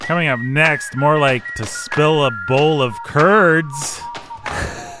Coming up next, more like to spill a bowl of curds.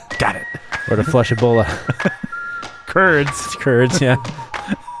 Got it. Or to flush a bowl of curds. Curds, yeah.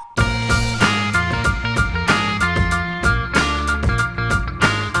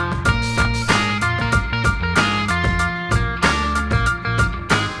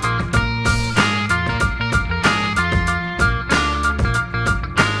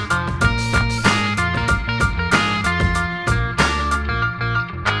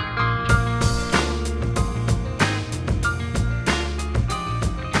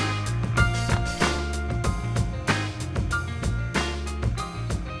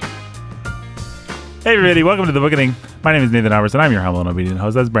 Hey everybody, welcome to The Bookening. My name is Nathan Alberts, and I'm your humble and obedient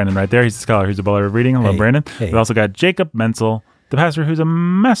host. That's Brandon right there. He's a scholar who's a baller of reading. Hello, hey, Brandon. Hey. We've also got Jacob Menzel, the pastor who's a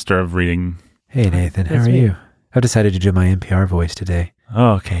master of reading. Hey, Nathan. How That's are me. you? I've decided to do my NPR voice today.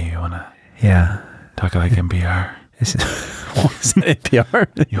 Oh, okay, you want to Yeah. talk like NPR? Is it NPR?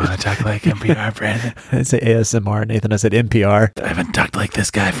 You want to talk like NPR, Brandon? I say ASMR, Nathan. I said NPR. I haven't talked like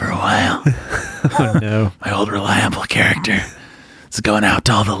this guy for a while. Oh, no. My old reliable character is going out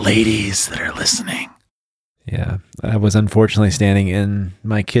to all the ladies that are listening. Yeah. I was unfortunately standing in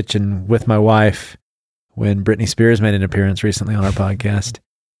my kitchen with my wife when Britney Spears made an appearance recently on our podcast.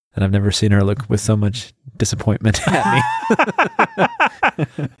 And I've never seen her look with so much disappointment at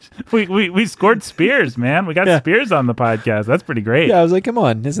me. We scored Spears, man. We got Spears on the podcast. That's pretty great. Yeah, I was like, come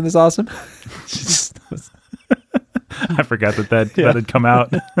on. Isn't this awesome? I forgot that had come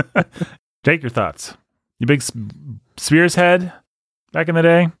out. Jake, your thoughts? You big Spears head back in the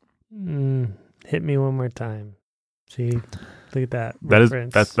day? Hit me one more time. See, look at that.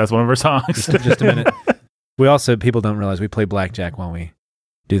 That's one of our songs. Just a minute. We also, people don't realize we play blackjack while we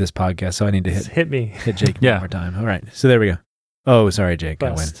do this podcast, so I need to hit Jake one more time. All right, so there we go. Oh, sorry, Jake.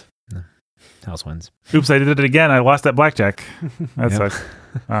 Bust. I win. House wins. Oops, I did it again. I lost that blackjack. That sucks.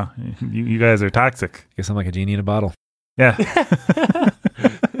 Wow, you guys are toxic. Guess I'm like a genie in a bottle. Yeah.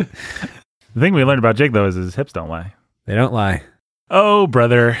 The thing we learned about Jake, though, is his hips don't lie. They don't lie. Oh,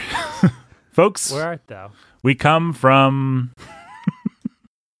 brother. Folks, Where art thou? we come from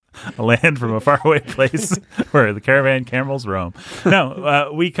a land from a faraway place where the caravan camels roam.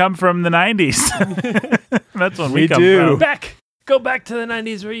 No, we come from the 90s. That's when we come do. from. Go back to the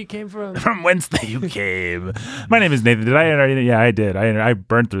 90s where you came from. From whence you came. My name is Nathan. Did I enter? Yeah, I did. I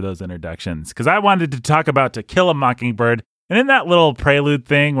burned through those introductions because I wanted to talk about To Kill a Mockingbird. And in that little prelude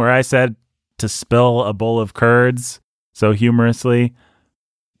thing where I said to spill a bowl of curds so humorously,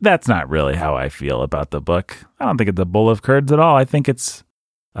 that's not really how I feel about the book. I don't think it's a bowl of curds at all. I think it's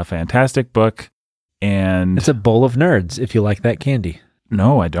a fantastic book. And It's a bowl of nerds, if you like that candy.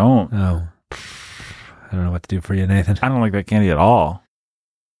 no, I don't. Oh. I don't know what to do for you, Nathan. I don't like that candy at all.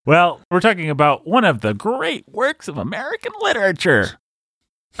 Well, we're talking about one of the great works of American literature.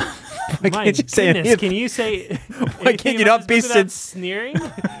 Why My can't you say goodness, anything? can you say? Why can't you not be sneering?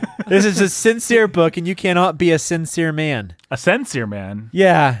 This is a sincere book, and you cannot be a sincere man. A sincere man.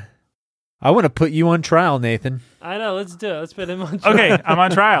 Yeah. I want to put you on trial, Nathan. I know. Let's do it. Let's put him on. Trial. Okay, I'm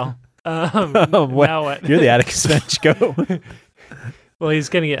on trial. Oh, what? Now what? You're the Atticus Finch. Go. Well, he's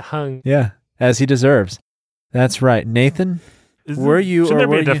gonna get hung. Yeah, as he deserves. That's right. Nathan, were you Shouldn't or there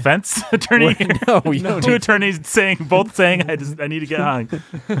were be a you? defense attorney? No, you don't. Two attorneys both saying I need to get hung.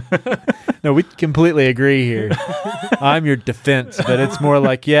 No, we completely agree here. I'm your defense, but it's more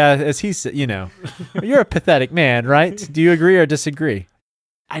like, yeah, as he said, you're a pathetic man, right? Do you agree or disagree?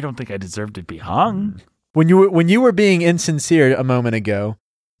 I don't think I deserve to be hung. When you were being insincere a moment ago,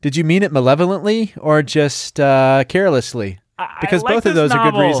 did you mean it malevolently or just carelessly? Because I like both of this those are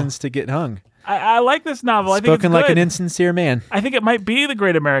good novel. reasons to get hung. I like this novel. I think Spoken it's like good. an insincere man. I think it might be the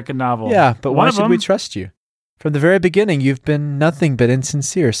great American novel. Yeah, but One why of should them. we trust you? From the very beginning, you've been nothing but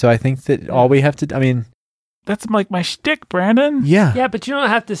insincere. So I think that all we have to, That's like my shtick, Brandon. yeah. Yeah, but you don't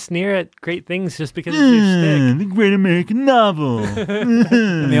have to sneer at great things just because it's your stick. The great American novel.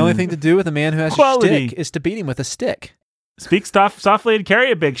 And the only thing to do with a man who has Quality. a shtick is to beat him with a stick. Speak softly and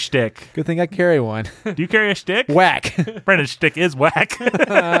carry a big shtick. Good thing I carry one. Do you carry a shtick? Whack. Brandon's shtick is whack.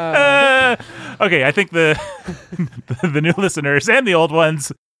 Okay, I think the new listeners and the old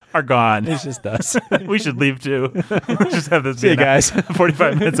ones are gone. It's just us. We should leave too. We just have this See you be guys.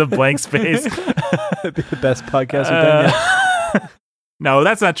 45 minutes of blank space. That'd be the best podcast we've done yet. No,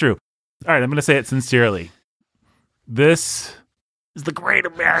 that's not true. All right, I'm going to say it sincerely. This is the great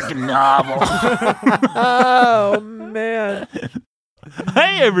American novel. Oh, man.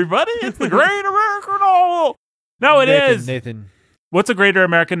 Hey, everybody, it's the great American novel. No, it is. Nathan. What's a greater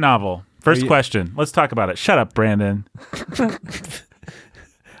American novel? First you- question. Let's talk about it. Shut up, Brandon.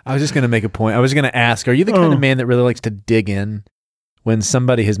 I was just going to make a point. I was going to ask, are you the kind of man that really likes to dig in when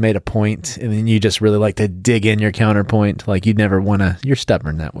somebody has made a point and then you just really like to dig in your counterpoint, like you'd never want to, you're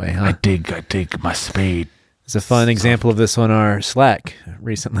stubborn that way, huh? I dig my spade. There's a fun example of this on our Slack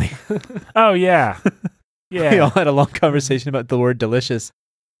recently. Oh, yeah. Yeah. We all had a long conversation about the word delicious.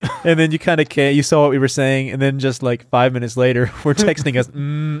 And then you kind of you saw what we were saying, and then just like 5 minutes later, we're texting us,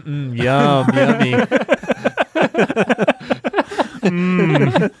 yummy.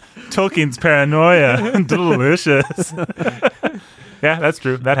 Tolkien's paranoia. Delicious. Yeah, that's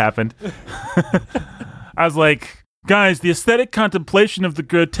true. That happened. I was like, guys, the aesthetic contemplation of the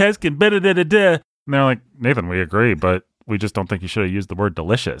grotesque and da-da-da-da-da. And they're like, Nathan, we agree, but we just don't think you should have used the word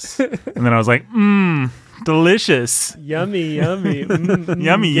delicious. And then I was like, delicious. Yummy. Yummy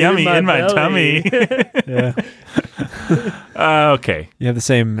in my tummy. Yeah. Okay. You have the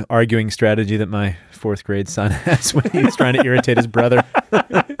same arguing strategy that my 4th grade son has when he's trying to irritate his brother.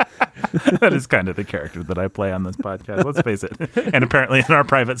 That is kind of the character that I play on this podcast. Let's face it. And apparently in our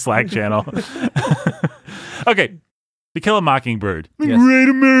private Slack channel. Okay. To Kill a Mockingbird. Yes. Great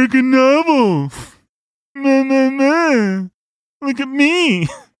American novel. Look at me.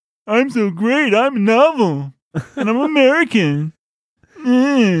 I'm so great. I'm a novel. And I'm American.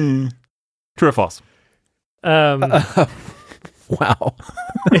 True or false? Wow.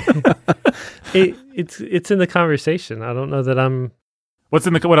 It's in the conversation. I don't know that I'm What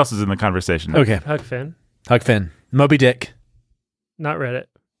else is in the conversation? Okay. Huck Finn. Huck Finn. Moby Dick. Not read it.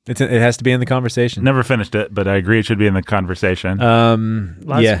 It has to be in the conversation. Never finished it, but I agree it should be in the conversation.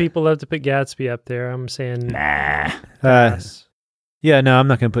 Lots of people love to put Gatsby up there. I'm saying Nah. pass. Yeah, no, I'm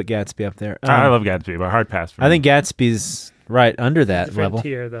not going to put Gatsby up there. I love Gatsby, but hard pass for me. I think Gatsby's right under that It's a level.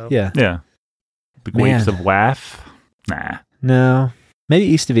 frontier, though. Yeah. Yeah. The Waves of Waff? Nah. No. Maybe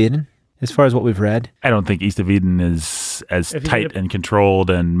East of Eden, as far as what we've read. I don't think East of Eden is as If you tight get and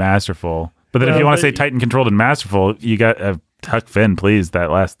controlled and masterful. But then if you want to say tight and controlled and masterful, you got Huck Finn, please, that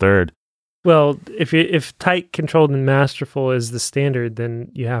last third. Well, if tight, controlled, and masterful is the standard,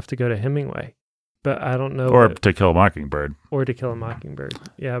 then you have to go to Hemingway. But I don't know. Or To Kill a Mockingbird. Or To Kill a Mockingbird.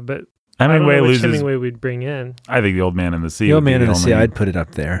 Yeah, but I don't Hemingway know which loses. Hemingway we'd bring in. I think The Old Man in the Sea. The Old would be Man in the Sea, only- I'd put it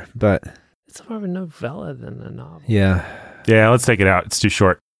up there. But It's more of a novella than a novel. yeah. Yeah, let's take it out. It's too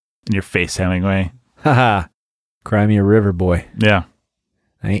short. In your face, Hemingway. Haha. Cry me a river, boy. Yeah.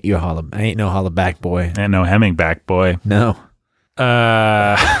 I ain't no hollaback boy. And no Hemingback boy. No.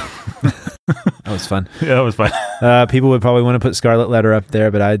 That That was fun. was fun. People would probably want to put Scarlet Letter up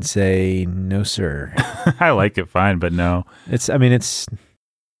there, but I'd say no, sir. I like it fine, but no. It's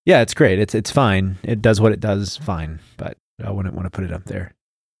great. It's fine. It does what it does fine, but I wouldn't want to put it up there.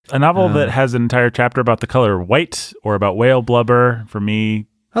 A novel that has an entire chapter about the color white or about whale blubber, for me.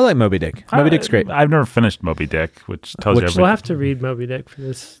 I like Moby Dick. Moby Dick's great. I've never finished Moby Dick, which tells you everything. We'll have to read Moby Dick for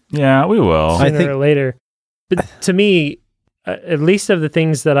this Yeah, we will. I sooner think- or later. But to me, at least of the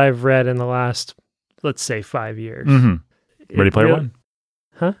things that I've read in the last, let's say, 5 years. Mm-hmm. Ready Player One?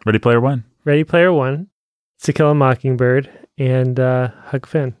 Huh? Ready Player One. Ready Player One, To Kill a Mockingbird, and Huck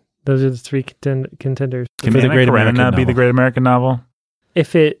Finn. Those are the three contenders. Can For the Anna Great Karenina American be the novel. Great American Novel?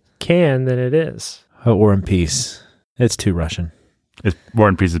 If it can, then it is. Oh, War and Peace. It's too Russian. War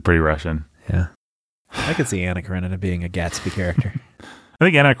and Peace is pretty Russian. Yeah. I could see Anna Karenina being a Gatsby character. I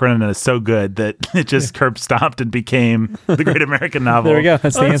think Anna Karenina is so good that it just curb stomped and became the Great American Novel. There we go.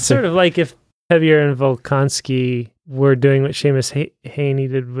 That's the It's answer. sort of like if Heavier and Volkansky were doing what Seamus Haney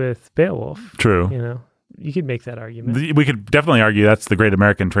did with Beowulf. True. You know, you could make that argument. We could definitely argue that's the Great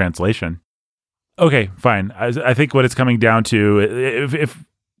American translation. Okay, fine. I think what it's coming down to, if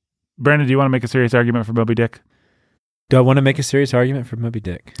Brandon, do you want to make a serious argument for Moby Dick? Do I want to make a serious argument for Moby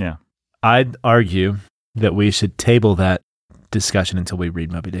Dick? Yeah. I'd argue that we should table that discussion until we read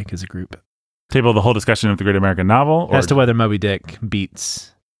Moby Dick as a group. Table the whole discussion of the Great American Novel? Or As to whether Moby Dick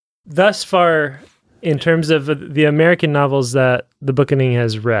beats... Thus far, in terms of the American novels that the Bookening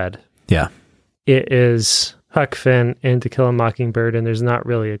has read, Yeah. it is Huck Finn and To Kill a Mockingbird, and there's not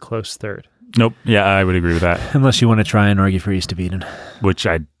really a close third. Nope. Yeah, I would agree with that, Unless you want to try and argue for East of Eden. which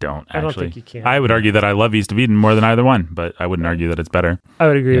I don't actually. I don't think you can. I would argue that I love East of Eden more than either one, but I wouldn't argue that it's better. I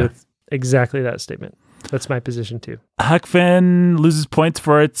would agree Yeah. with exactly that statement. That's my position too. Huck Finn loses points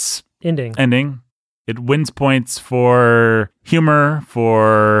for its Ending. ending. It wins points for humor,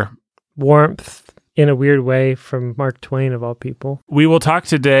 for... Warmth in a weird way from Mark Twain of all people. We will talk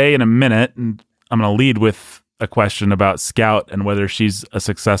today in a minute, and I'm going to lead with a question about Scout and whether she's a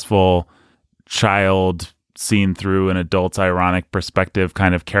successful child seen through an adult's ironic perspective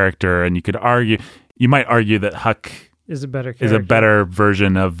kind of character. And you might argue that Huck Is a better is character. a better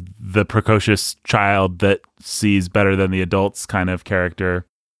version of the precocious child that sees better than the adults kind of character.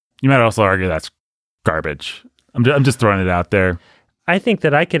 You might also argue that's garbage. I'm just throwing it out there. I think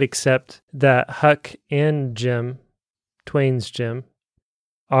that I could accept that Huck and Jim, Twain's Jim,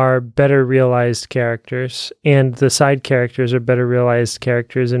 are better realized characters, and the side characters are better realized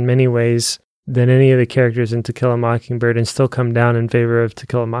characters in many ways than any of the characters in To Kill a Mockingbird, and still come down in favor of To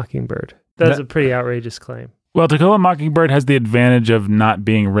Kill a Mockingbird. That's a pretty outrageous claim. Well, To Kill a Mockingbird has the advantage of not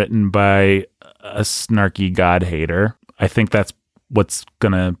being written by a snarky God hater. I think that's what's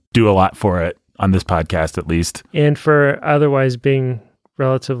going to do a lot for it on this podcast, at least. And for otherwise being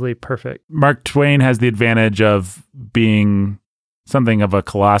relatively perfect. Mark Twain has the advantage of being something of a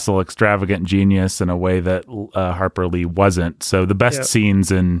colossal, extravagant genius in a way that Harper Lee wasn't. So the best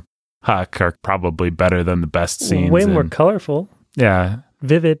scenes in Huck are probably better than the best scenes. Way more colorful. Yeah.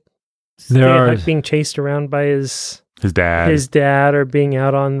 Vivid. Huck being chased around by his dad, or being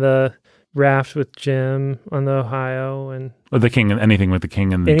out on the raft with Jim on the Ohio, and or anything with the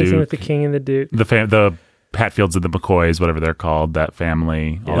King and the Duke. Anything with the King and the Duke. The Hatfields and the McCoys, whatever they're called, that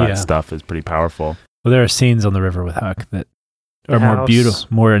family, all that stuff is pretty powerful. Well, there are scenes on the river with Huck that are more beautiful,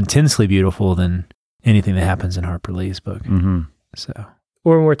 more intensely beautiful than anything that happens in Harper Lee's book. Mm-hmm. So,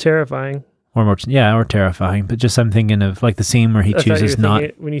 or more terrifying. Or terrifying. But just I'm thinking of like the scene where he chooses not.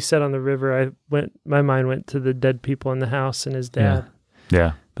 When you said on the river, my mind went to the dead people in the house and his dad.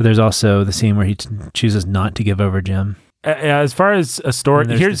 Yeah. But there's also the scene where he chooses not to give over Jim. As far as a story,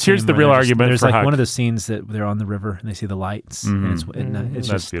 here's the real argument. There's for like Huck. one of the scenes that they're on the river and they see the lights, and it's that's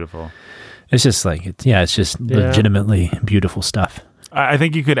just beautiful. It's just like it's just legitimately beautiful stuff. I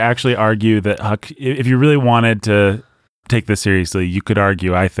think you could actually argue that Huck, if you really wanted to take this seriously, you could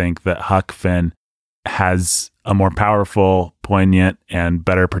argue, I think, that Huck Finn has a more powerful, poignant, and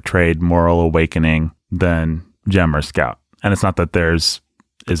better portrayed moral awakening than Jem or Scout. And it's not that theirs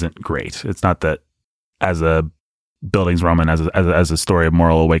isn't great. It's not that as a Bildungsroman, as a story of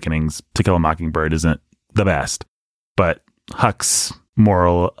moral awakenings, To Kill a Mockingbird isn't the best. But Huck's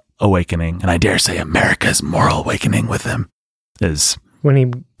moral awakening, and I dare say America's moral awakening with him, is... when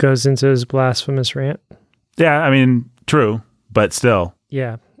he goes into his blasphemous rant. Yeah, I mean, true, but still.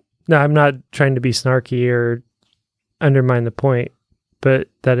 Yeah. No, I'm not trying to be snarky or undermine the point, but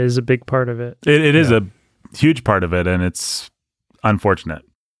that is a big part of it. It is a huge part of it, and it's unfortunate.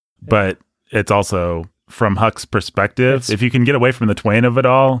 But it's also, from Huck's perspective, if you can get away from the Twain of it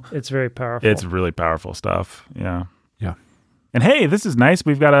all... it's very powerful. It's really powerful stuff, yeah. Yeah. And hey, this is nice.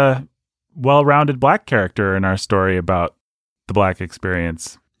 We've got a well-rounded black character in our story about the black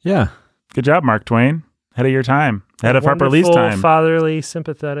experience. Yeah. Good job, Mark Twain. Ahead of your time. Ahead of Harper Lee's time. Fatherly,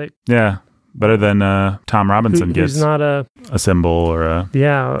 sympathetic. Yeah. Better than Tom Robinson gets. He's not a symbol or a...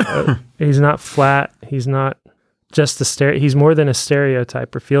 Yeah. He's not flat. He's not just a he's more than a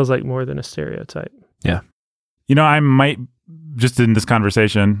stereotype, or feels like more than a stereotype. Yeah. You know, I might, just in this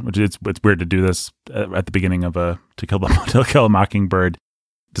conversation, which it's weird to do this at the beginning of a To Kill a Mockingbird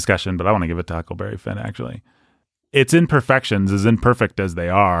discussion, but I want to give it to Huckleberry Finn, actually. Its imperfections, as imperfect as they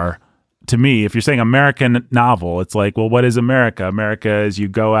are, to me, if you're saying American novel, it's like, well, what is America? America is you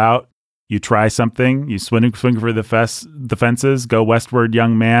go out, you try something, you swing for the fences, go westward,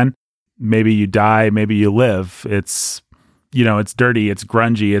 young man. Maybe you die, maybe you live. It's, it's dirty, it's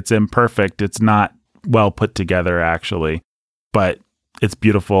grungy, it's imperfect, it's not well put together, actually. But it's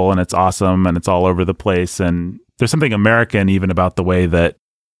beautiful and it's awesome and it's all over the place. And there's something American even about the way that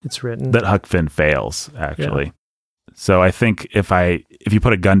it's written, that Huck Finn fails, actually. Yeah. So I think if you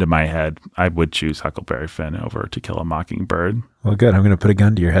put a gun to my head, I would choose Huckleberry Finn over To Kill a Mockingbird. Well, good. I'm going to put a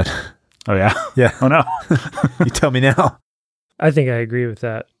gun to your head. Oh, yeah? Yeah. Oh, no. You tell me now. I think I agree with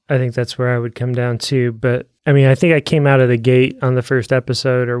that. I think that's where I would come down to. But I mean, I think I came out of the gate on the first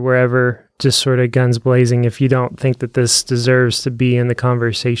episode or wherever, just sort of guns blazing. If you don't think that this deserves to be in the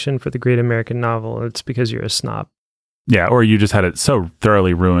conversation for the great American novel, it's because you're a snob. Yeah, or you just had it so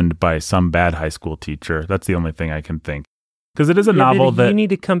thoroughly ruined by some bad high school teacher. That's the only thing I can think. Because it is a novel that... you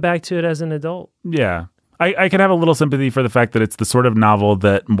need to come back to it as an adult. Yeah. I can have a little sympathy for the fact that it's the sort of novel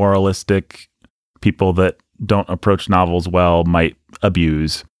that moralistic people that don't approach novels well might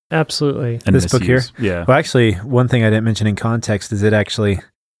abuse. Absolutely. And this book here? Yeah. Well, actually, one thing I didn't mention in context is it actually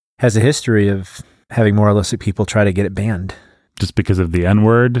has a history of having moralistic people try to get it banned. Just because of the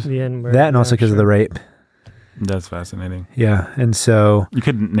N-word? The N-word. That and also because of the rape. That's fascinating. Yeah, and so... you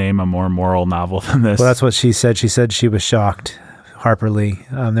couldn't name a more moral novel than this. Well, that's what she said. She said she was shocked, Harper Lee.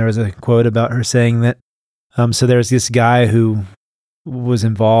 There was a quote about her saying that, so there's this guy who was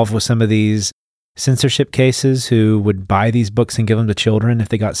involved with some of these censorship cases who would buy these books and give them to children if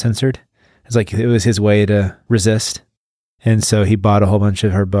they got censored. It's like it was his way to resist. And so he bought a whole bunch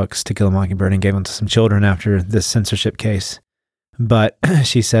of her books, To Kill a Mockingbird, and gave them to some children after this censorship case. But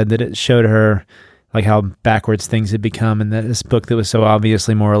she said that it showed her like how backwards things had become, and that this book that was so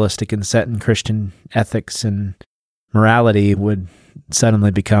obviously moralistic and set in Christian ethics and morality would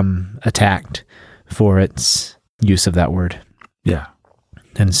suddenly become attacked for its use of that word. Yeah.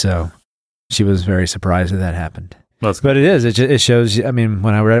 And so she was very surprised that happened. Well, But it shows, I mean,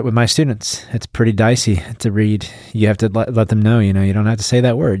 when I read it with my students, it's pretty dicey to read. You have to let them know, you don't have to say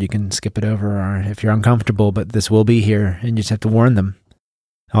that word. You can skip it over, or if you're uncomfortable, but this will be here, and you just have to warn them.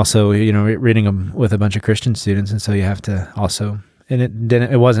 Also, reading them with a bunch of Christian students, and so you have to also, and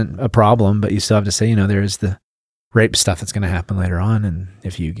it wasn't a problem, but you still have to say, there is the rape stuff that's going to happen later on, and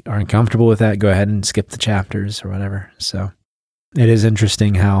if you are uncomfortable with that, go ahead and skip the chapters or whatever. So it is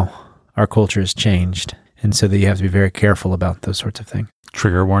interesting how our culture has changed, and so that you have to be very careful about those sorts of things.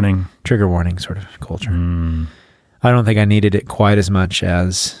 trigger warning Sort of culture. I don't think I needed it quite as much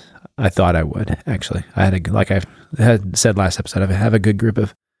as I thought I would, actually. I had like I had said last episode, I have a good group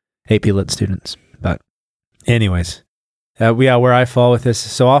of AP Lit students. But anyways, where I fall with this,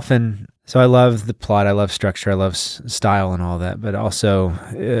 so I love the plot, I love structure, I love style and all that, but also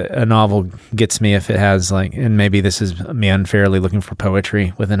a novel gets me if it has and maybe this is me unfairly looking for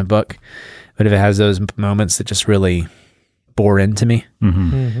poetry within a book, but if it has those moments that just really bore into me,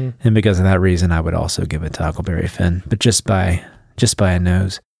 and because of that reason, I would also give it to Huckleberry Finn, but just by a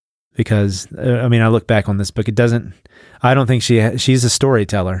nose. Because, I look back on this book, I don't think she's a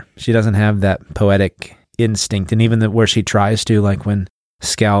storyteller. She doesn't have that poetic instinct. And even where she tries to, like when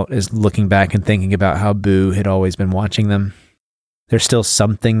Scout is looking back and thinking about how Boo had always been watching them, there's still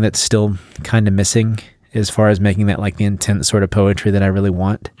something that's still kind of missing as far as making that like the intense sort of poetry that I really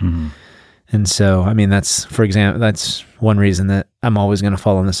want. And so, that's, for example, that's one reason that I'm always going to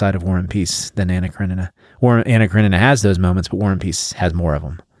fall on the side of War and Peace than Anna Karenina. Anna Karenina has those moments, but War and Peace has more of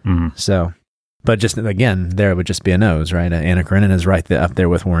them. So, but just again, there would just be a nose, right? Anna Karenina is right up there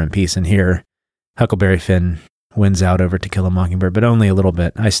with War and Peace, and here Huckleberry Finn wins out over To Kill a Mockingbird, but only a little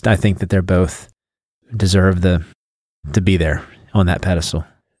bit. I think that they're both deserve to be there on that pedestal.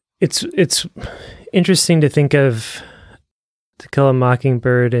 It's interesting to think of To Kill a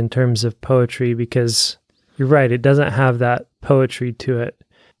Mockingbird in terms of poetry, because you're right, it doesn't have that poetry to it,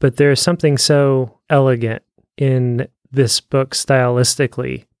 but there's something so elegant in this book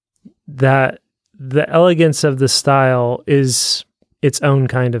stylistically that the elegance of the style is its own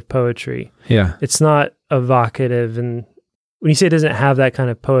kind of poetry. Yeah. It's not evocative. And when you say it doesn't have that kind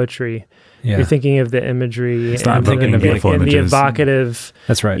of poetry, you're thinking of the imagery I'm thinking of beautiful and the images. evocative,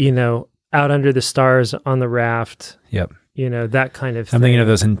 That's right. out under the stars on the raft. Yep. That kind of thing. I'm thinking of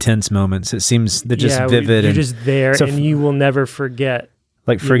those intense moments. It seems they're just vivid. You're just there, so and you will never forget.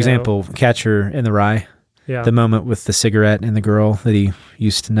 Like, for example, Catcher in the Rye. Yeah. The moment with the cigarette and the girl that he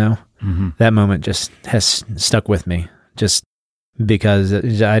used to know, that moment just has stuck with me. Just because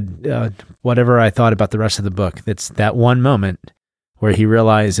whatever I thought about the rest of the book, it's that one moment where he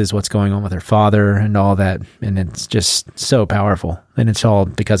realizes what's going on with her father and all that, and it's just so powerful. And it's all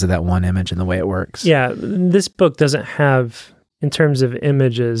because of that one image and the way it works. Yeah, this book doesn't have, in terms of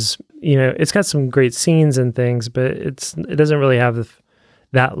images, it's got some great scenes and things, but it doesn't really have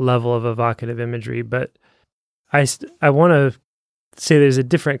that level of evocative imagery. But I want to say there's a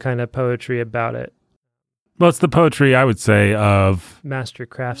different kind of poetry about it. Well, it's the poetry, I would say, of master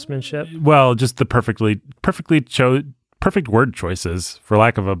craftsmanship. Well, just the perfect word choices, for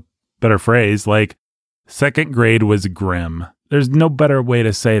lack of a better phrase. Like, second grade was grim. There's no better way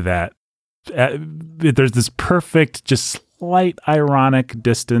to say that. There's this perfect, just slight ironic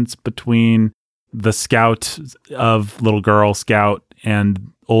distance between the Scout of little girl Scout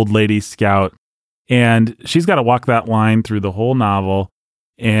and old lady Scout. And she's got to walk that line through the whole novel.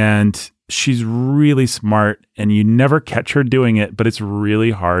 And she's really smart, and you never catch her doing it, but it's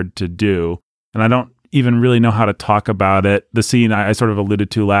really hard to do. And I don't even really know how to talk about it. The scene I sort of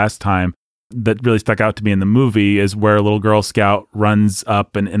alluded to last time that really stuck out to me in the movie is where a little Girl Scout runs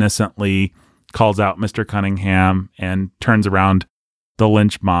up and innocently calls out Mr. Cunningham and turns around the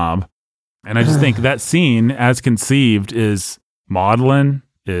lynch mob. And I just think that scene, as conceived, is maudlin,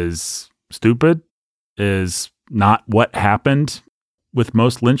 is stupid, is not what happened with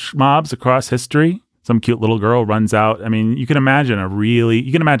most lynch mobs across history. Some cute little girl runs out. I mean, you can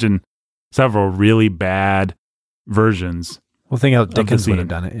imagine several really bad versions. Well, think how Dickens would have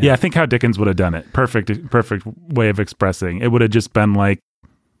done it. Yeah, think how Dickens would have done it. Perfect way of expressing. It would have just been like,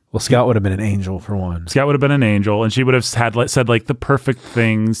 well, Scout would have been an angel for one. Scout would have been an angel, and she would have said the perfect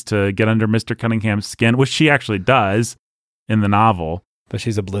things to get under Mr. Cunningham's skin, which she actually does in the novel. But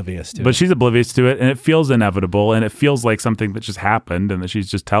she's oblivious to it. But she's oblivious to it, and it feels inevitable, and it feels like something that just happened and that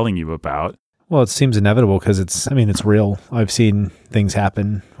she's just telling you about. Well, it seems inevitable because it's real. I've seen things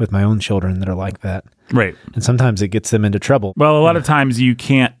happen with my own children that are like that. Right. And sometimes it gets them into trouble. Well, a lot of times you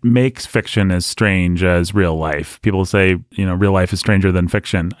can't make fiction as strange as real life. People say, real life is stranger than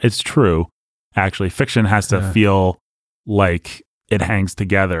fiction. It's true. Actually, fiction has to feel like it hangs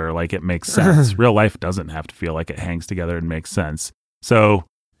together, like it makes sense. Real life doesn't have to feel like it hangs together and makes sense. So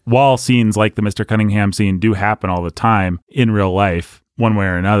while scenes like the Mr. Cunningham scene do happen all the time in real life, one way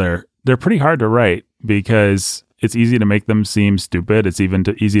or another, they're pretty hard to write because it's easy to make them seem stupid. It's even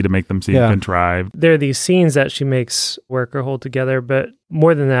easy to make them seem contrived. There are these scenes that she makes work or hold together, but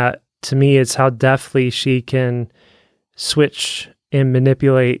more than that, to me, it's how deftly she can switch and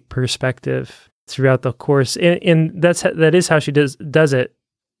manipulate perspective throughout the course. And that is how she does it.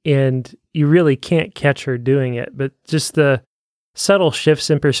 And you really can't catch her doing it, but just the subtle shifts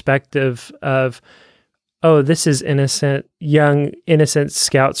in perspective of, oh, this is young, innocent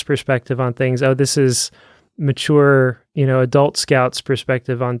Scout's perspective on things. Oh, this is mature, adult Scout's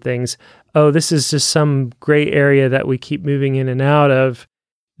perspective on things. Oh, this is just some gray area that we keep moving in and out of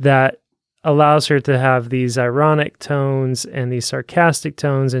that allows her to have these ironic tones and these sarcastic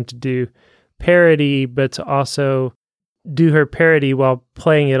tones and to do parody, but to also do her parody while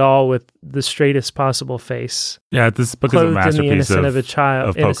playing it all with the straightest possible face. Yeah, this book is a masterpiece of a child,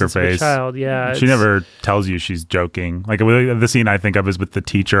 of poker face. She never tells you she's joking. Like the scene I think of is with the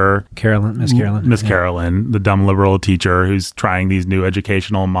teacher, Miss Carolyn, the dumb liberal teacher who's trying these new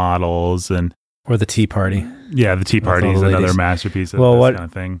educational models or the Tea Party. Yeah, the Tea Party is another masterpiece of this kind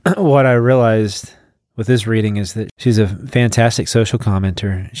of thing. What I realized with this reading is that she's a fantastic social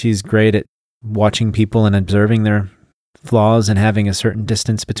commenter. She's great at watching people and observing their flaws and having a certain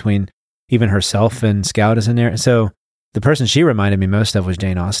distance between even herself and Scout as a narrator. So the person she reminded me most of was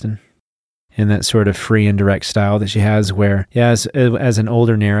Jane Austen in that sort of free and direct style that she has where, as an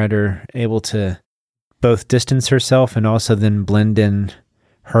older narrator, able to both distance herself and also then blend in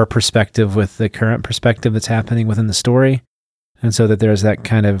her perspective with the current perspective that's happening within the story. And so that there's that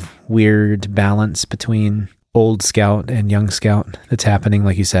kind of weird balance between old Scout and young Scout that's happening.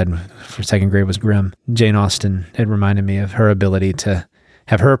 Like you said, for second grade was grim. Jane Austen had reminded me of her ability to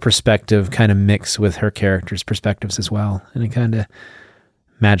have her perspective kind of mix with her character's perspectives as well, in a kind of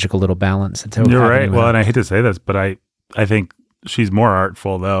magical little balance. You're right. Well, and I hate to say this, but I think she's more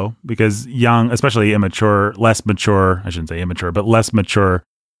artful though, because young, especially less mature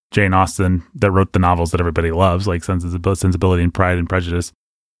Jane Austen that wrote the novels that everybody loves, like Sensibility and Pride and Prejudice.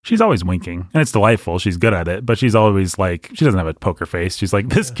 She's always winking, and it's delightful. She's good at it, but she's always like, she doesn't have a poker face. She's like,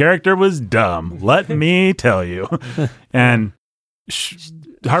 this character was dumb. Let me tell you. And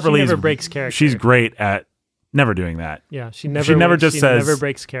Harper Lee never breaks character. She's great at never doing that. Yeah, she never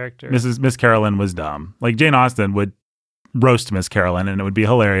breaks character. Miss Carolyn was dumb. Like Jane Austen would roast Miss Carolyn, and it would be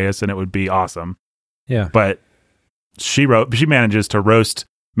hilarious, and it would be awesome. Yeah, but she manages to roast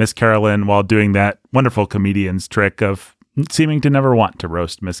Miss Carolyn while doing that wonderful comedian's trick of seeming to never want to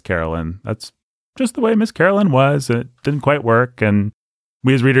roast Miss Carolyn. That's just the way Miss Carolyn was. It didn't quite work, and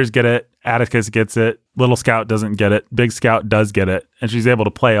we as readers get it. Atticus gets it. Little Scout doesn't get it. Big Scout does get it, and she's able to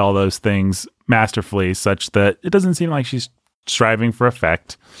play all those things masterfully, such that it doesn't seem like she's striving for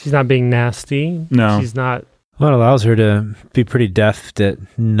effect. She's not being nasty. No, she's not. Well, it allows her to be pretty deft at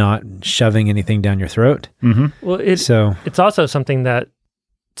not shoving anything down your throat. Mm-hmm. Well, it's also something that,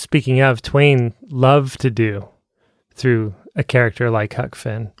 speaking of, Twain loved to do through a character like Huck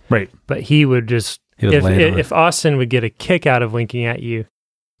Finn. Right. But he would just, if Austen would get a kick out of winking at you,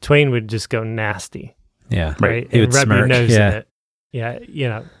 Twain would just go nasty. Yeah. Right. He would rub smirk. your nose in it.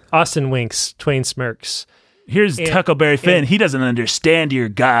 Yeah. Austen winks, Twain smirks. Here's Huckleberry Finn. He doesn't understand your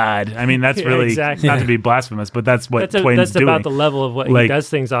God. I mean, that's really exactly. Not to be blasphemous, but that's what Twain's doing. That's about the level of what he does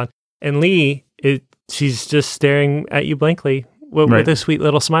things on. And Lee, she's just staring at you blankly with a sweet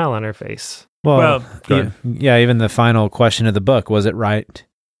little smile on her face. Well, even the final question of the book, was it right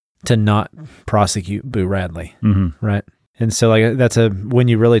to not prosecute Boo Radley? Mm-hmm. Right. And so when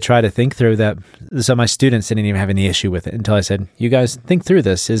you really try to think through that, so my students didn't even have any issue with it until I said, you guys think through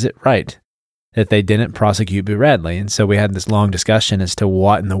this. Is it right that they didn't prosecute Boo Radley? And so we had this long discussion as to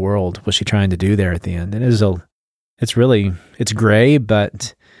what in the world was she trying to do there at the end. And it's gray,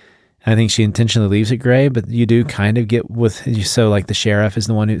 but I think she intentionally leaves it gray, but you do kind of get like the sheriff is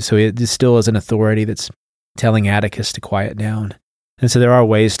the one so it still is an authority that's telling Atticus to quiet down. And so there are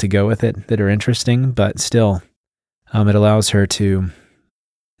ways to go with it that are interesting, but still, it allows her to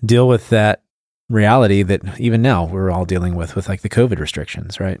deal with that reality that even now we're all dealing with like the COVID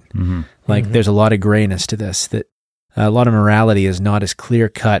restrictions, right? Mm-hmm. Like there's a lot of grayness to this, that a lot of morality is not as clear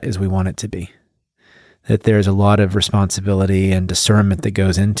cut as we want it to be. that there's a lot of responsibility and discernment that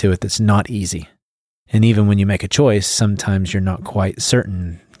goes into it that's not easy. And even when you make a choice, sometimes you're not quite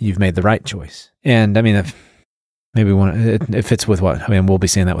certain you've made the right choice. And I mean, it fits with what? I mean, we'll be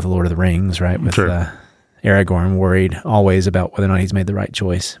seeing that with The Lord of the Rings, right? With Aragorn worried always about whether or not he's made the right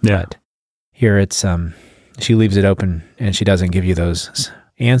choice. Yeah. But here it's, she leaves it open and she doesn't give you those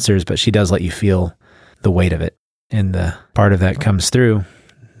answers, but she does let you feel the weight of it. And the part of that comes through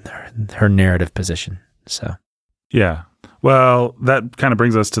her narrative position. So, yeah. Well, that kind of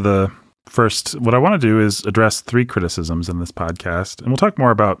brings us to the first. What I want to do is address 3 criticisms in this podcast. And we'll talk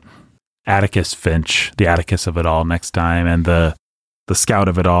more about Atticus Finch, the Atticus of it all next time, and the scout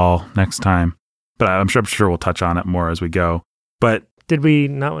of it all next time. But I'm sure we'll touch on it more as we go. But did we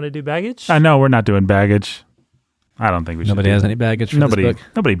not want to do baggage? I know we're not doing baggage. I don't think we should. Nobody has any baggage for this book.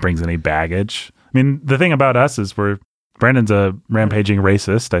 Nobody brings any baggage. I mean, the thing about us is Brandon's a rampaging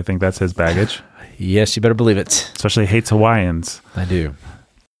racist. I think that's his baggage. Yes, you better believe it. Especially hates Hawaiians. I do.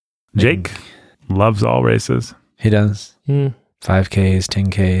 Jake loves all races. He does. 5Ks,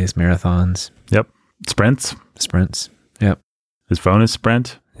 10Ks, marathons. Yep. Sprints. Yep. His phone is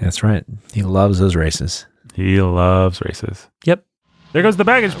Sprint. That's right. He loves those races. He loves races. Yep. There goes the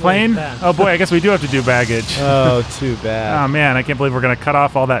baggage plane. Oh boy, I guess we do have to do baggage. Oh, too bad. Oh man, I can't believe we're going to cut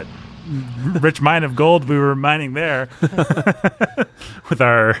off all that rich mine of gold we were mining there with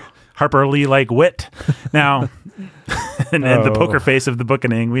our Harper Lee-like wit. Now, and the poker face of the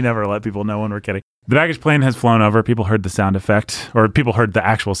bookening, we never let people know when we're kidding. The baggage plane has flown over. People heard the sound effect, or people heard the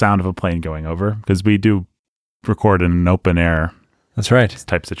actual sound of a plane going over, because we do record in an open air. That's right.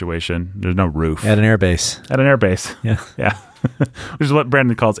 Type situation. There's no roof. At an airbase. Yeah. Yeah. Which is what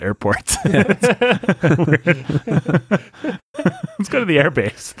Brandon calls airports. Let's go to the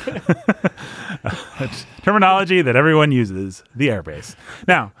airbase. Terminology that everyone uses. The airbase.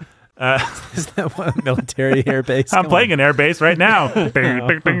 Now, is that what military airbase? I'm playing an airbase right now. Bing,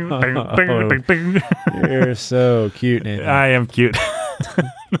 bing, bing, bing, bing, bing, bing. You're so cute, Nathan. I am cute.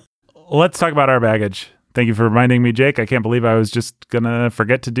 Let's talk about our baggage. Thank you for reminding me, Jake. I can't believe I was just going to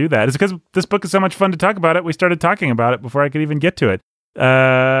forget to do that. It's because this book is so much fun to talk about it. We started talking about it before I could even get to it.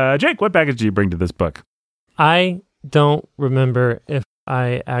 Jake, what baggage do you bring to this book? I don't remember if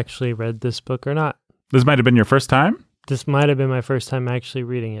I actually read this book or not. This might have been your first time? This might have been my first time actually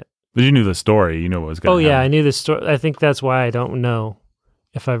reading it. But you knew the story. You knew what was going to happen. Oh, yeah, I knew the story. I think that's why I don't know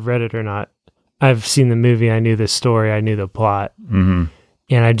if I've read it or not. I've seen the movie. I knew the story. I knew the plot. Mm-hmm.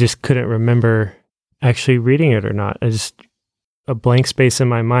 And I just couldn't remember actually reading it or not. I just a blank space in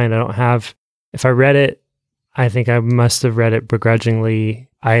my mind. I don't have, if I read it, I think I must have read it begrudgingly.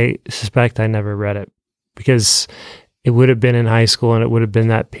 I suspect I never read it because it would have been in high school and it would have been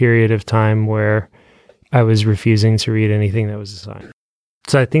that period of time where I was refusing to read anything that was assigned.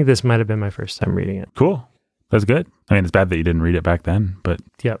 So I think this might have been my first time reading it. Cool. That's good. I mean, it's bad that you didn't read it back then, but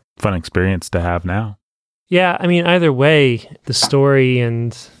yep. Fun experience to have now. Yeah, I mean, either way, the story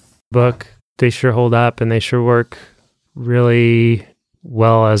and book, they sure hold up and they sure work really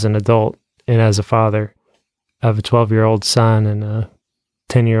well as an adult and as a father of a 12-year-old son and a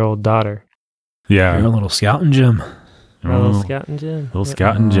 10-year-old daughter. Yeah. You're a little scouting gem. A little scouting gem. Little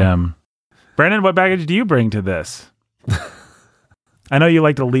scouting gem. Brandon, what baggage do you bring to this? I know you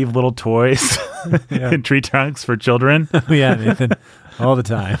like to leave little toys in tree trunks for children. Yeah, Nathan. All the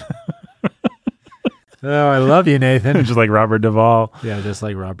time. Oh, I love you, Nathan. Just like Robert Duvall. Yeah, just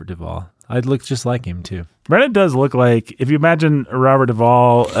like Robert Duvall. I'd look just like him, too. Brandon does look like, if you imagine Robert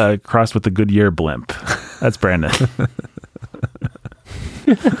Duvall crossed with the Goodyear blimp. That's Brandon.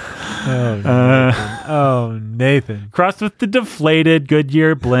 Oh, Nathan. Crossed with the deflated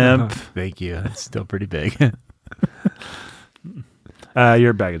Goodyear blimp. Thank you. That's still pretty big.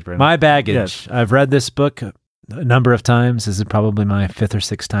 Your baggage, Brandon. My baggage. Yes. I've read this book a number of times. This is probably my 5th or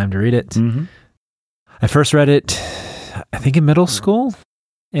 6th time to read it. Mm-hmm. I first read it, I think, in middle school.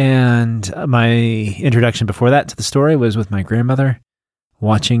 And my introduction before that to the story was with my grandmother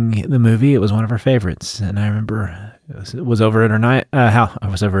watching the movie. It was one of her favorites. And I remember it was over at her night. I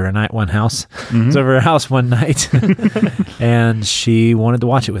was over at her night one house. Mm-hmm. I was over at her house one night. And she wanted to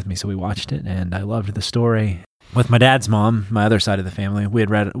watch it with me. So we watched it. And I loved the story. With my dad's mom, my other side of the family, we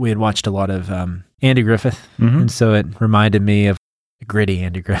had watched a lot of Andy Griffith. Mm-hmm. And so it reminded me of gritty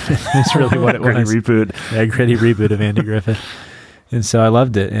Andy Griffith. That's really what it was. Gritty reboot. Yeah, gritty reboot of Andy Griffith. And so I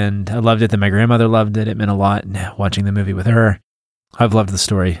loved it. And I loved it that my grandmother loved it. It meant a lot watching the movie with her. I've loved the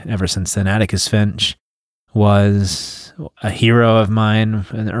story ever since then. Atticus Finch was a hero of mine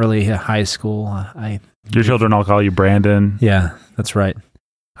in early high school. Your children all call you Brandon. Yeah, that's right.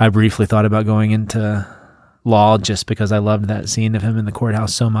 I briefly thought about going into law just because I loved that scene of him in the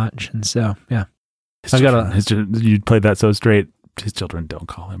courthouse so much. And so, yeah. You played that so straight. His children don't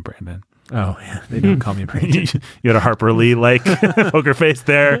call him Brandon. Oh, yeah. They don't call me Brandon. You had a Harper Lee like poker face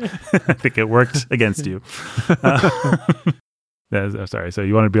there. I think it worked against you. Sorry. So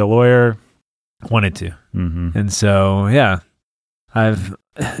you want to be a lawyer? Wanted to. Mm-hmm. And so, yeah, and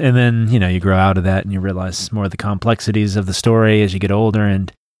then, you grow out of that and you realize more of the complexities of the story as you get older.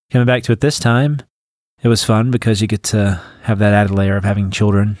 And coming back to it this time, it was fun because you get to have that added layer of having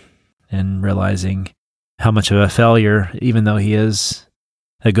children and realizing how much of a failure, even though he is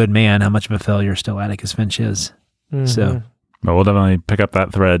a good man, how much of a failure still Atticus Finch is. Mm-hmm. So, but we'll definitely pick up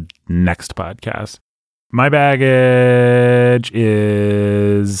that thread next podcast. My baggage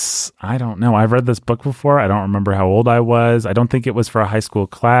is, I don't know. I've read this book before. I don't remember how old I was. I don't think it was for a high school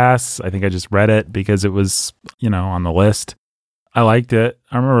class. I think I just read it because it was, on the list. I liked it.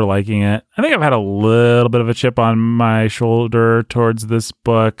 I remember liking it. I think I've had a little bit of a chip on my shoulder towards this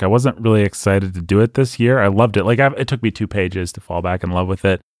book. I wasn't really excited to do it this year. I loved it. It took me 2 pages to fall back in love with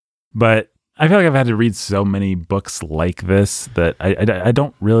it. But I feel like I've had to read so many books like this that I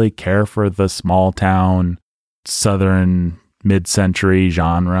don't really care for the small town, southern, mid-century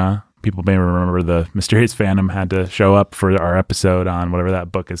genre. People may remember the Mysterious Phantom had to show up for our episode on whatever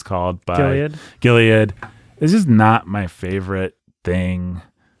that book is called by Gilead. It's just not my favorite thing.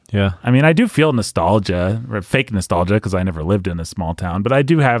 Yeah. I mean, I do feel nostalgia, or fake nostalgia, because I never lived in a small town, but I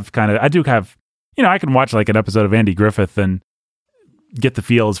can watch like an episode of Andy Griffith and get the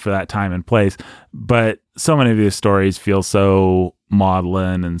feels for that time and place. But so many of these stories feel so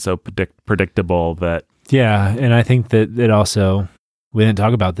maudlin and so predictable that... Yeah, and I think that it also, we didn't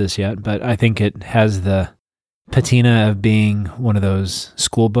talk about this yet, but I think it has the patina of being one of those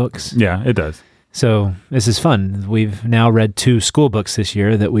school books. Yeah, it does. So this is fun. We've now read 2 school books this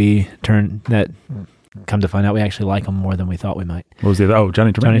year that come to find out we actually like them more than we thought we might. What was it? Oh,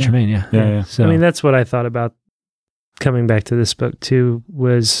 Johnny Tremaine. Johnny Tremaine, yeah. Yeah. So, I mean, that's what I thought about coming back to this book too,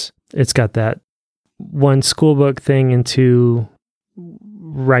 was it's got that one school book thing into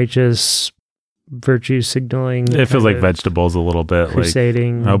righteous virtue signaling. It feels like vegetables a little bit.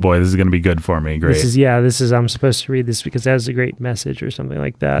 Crusading. Like, oh boy, this is going to be good for me. Great. I'm supposed to read this because it has a great message or something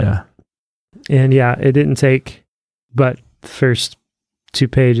like that. Yeah. And yeah, it didn't take but the first 2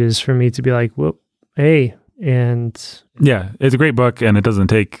 pages for me to be like, whoop, hey. And yeah, it's a great book and it doesn't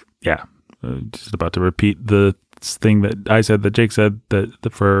take, just about to repeat the thing that I said, that Jake said, that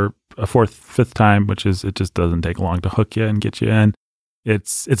for a 4th, 5th time, which is, it just doesn't take long to hook you and get you in.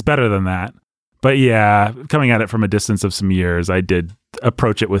 It's better than that. But yeah, coming at it from a distance of some years, I did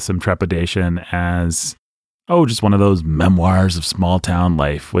approach it with some trepidation as, just one of those memoirs of small town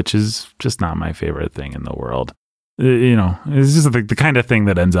life, which is just not my favorite thing in the world. It's just the kind of thing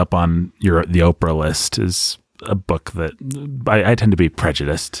that ends up on the Oprah list is a book that I tend to be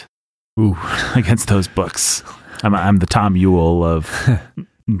prejudiced against those books. I'm the Tom Ewell of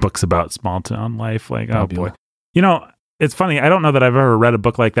books about small town life. Like, oh boy. It's funny. I don't know that I've ever read a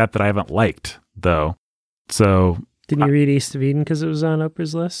book like that I haven't liked, though. So didn't you read East of Eden because it was on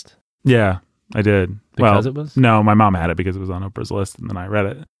Oprah's list? Yeah, I did. Because it was? No, my mom had it because it was on Oprah's list, and then I read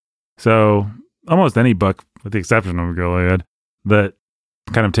it. So almost any book, with the exception of Gilead, that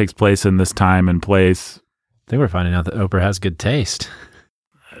kind of takes place in this time and place. I think we're finding out that Oprah has good taste.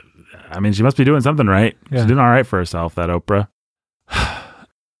 I mean, she must be doing something right. Yeah. She's doing all right for herself, that Oprah.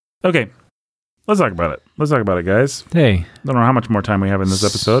 Okay, let's talk about it. Let's talk about it, guys. Hey. I don't know how much more time we have in this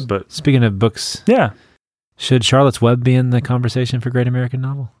episode, but... Speaking of books... Yeah. Should Charlotte's Web be in the conversation for Great American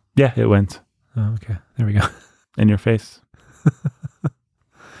Novel? Yeah, it went. Oh, okay. There we go. In your face.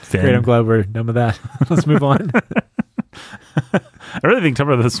 Great, I'm glad we're done with that. Let's move on. I really think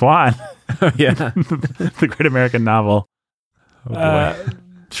Temper of the Swan. Oh, yeah. The Great American Novel. Oh, boy.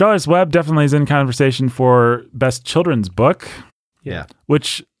 Charlotte's Web definitely is in conversation for Best Children's Book. Yeah.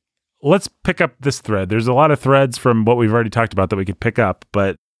 Which, let's pick up this thread. There's a lot of threads from what we've already talked about that we could pick up,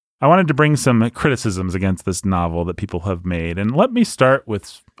 but I wanted to bring some criticisms against this novel that people have made. And let me start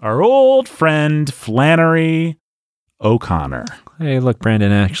with our old friend, Flannery O'Connor. Hey, look,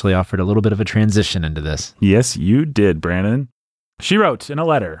 Brandon actually offered a little bit of a transition into this. Yes, you did, Brandon. She wrote in a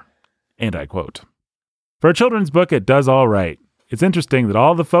letter, and I quote, "For a children's book, it does all right. It's interesting that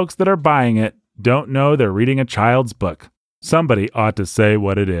all the folks that are buying it don't know they're reading a child's book. Somebody ought to say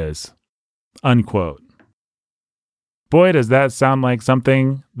what it is." Unquote. Boy, does that sound like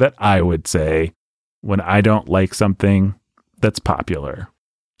something that I would say when I don't like something that's popular.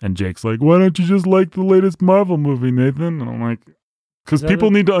 And Jake's like, "Why don't you just like the latest Marvel movie, Nathan?" And I'm like, Because people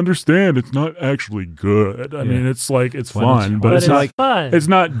need to understand it's not actually good. I mean, it's like, it's fun, but it's not fun. It's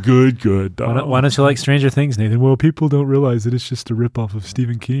not good, though. Why don't you like Stranger Things, Nathan? Well, people don't realize that it's just a ripoff of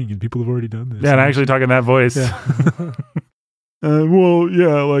Stephen King, and people have already done this. Yeah, and I actually talk in that voice. Yeah. Well,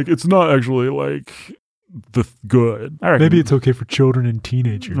 yeah, like, it's not actually, like, the good. Maybe it's okay for children and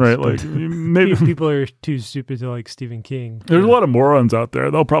teenagers. Right, like, maybe people are too stupid to like Stephen King. There's a lot of morons out there.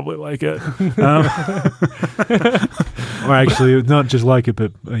 They'll probably like it. Or actually, not just like it,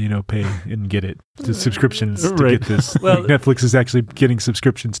 but, pay and get it. The subscriptions to get this. Well, Netflix is actually getting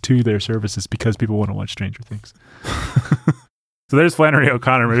subscriptions to their services because people want to watch Stranger Things. So there's Flannery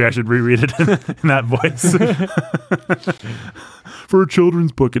O'Connor. Maybe I should reread it in that voice. For a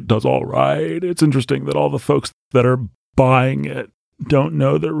children's book, it does all right. It's interesting that all the folks that are buying it don't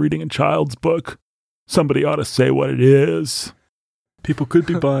know they're reading a child's book. Somebody ought to say what it is. People could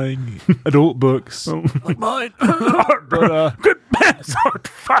be buying adult books. Like mine. But, good man's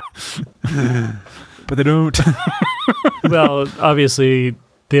art. But they don't. Well, obviously,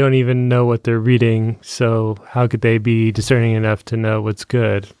 they don't even know what they're reading, so how could they be discerning enough to know what's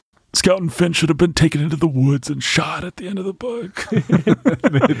good? Scout and Finch should have been taken into the woods and shot at the end of the book.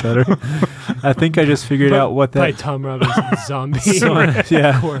 Made it better. I think I just figured out what that... By Tom Robinson's zombie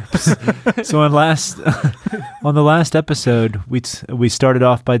corpse. So on the last episode, we started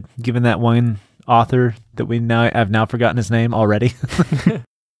off by giving that one author that I've now forgotten his name already.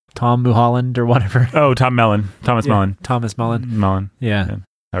 Tom Mulholland or whatever. Oh, Tom Mellon. Thomas Mellon. Thomas Mellon. Mellon. Yeah.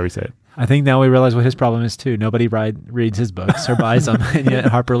 However you say it. I think now we realize what his problem is too. Nobody reads his books or buys them, and yet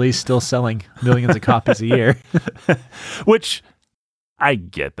Harper Lee's still selling millions of copies a year. Which, I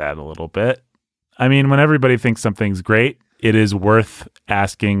get that a little bit. I mean, when everybody thinks something's great, it is worth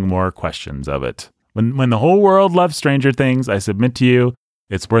asking more questions of it. When the whole world loves Stranger Things, I submit to you,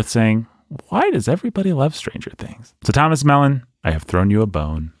 it's worth saying, why does everybody love Stranger Things? So Thomas Mellon, I have thrown you a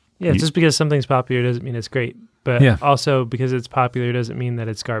bone. Yeah, just because something's popular doesn't mean it's great. But also because it's popular doesn't mean that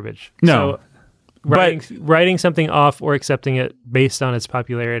it's garbage. No. So writing something off or accepting it based on its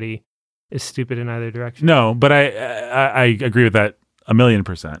popularity is stupid in either direction. No, but I agree with that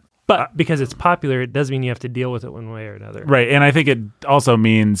 1,000,000%. But because it's popular, it does mean you have to deal with it one way or another. Right, and I think it also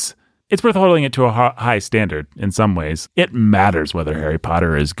means it's worth holding it to a high standard in some ways. It matters whether Harry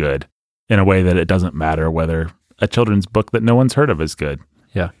Potter is good in a way that it doesn't matter whether a children's book that no one's heard of is good.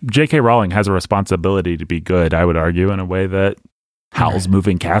 Yeah. J.K. Rowling has a responsibility to be good, I would argue, in a way that Howl's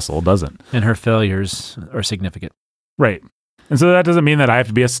Moving Castle doesn't. And her failures are significant. Right. And so that doesn't mean that I have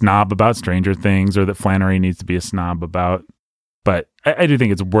to be a snob about Stranger Things or that Flannery needs to be a snob about, but I do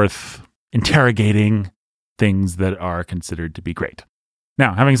think it's worth interrogating things that are considered to be great.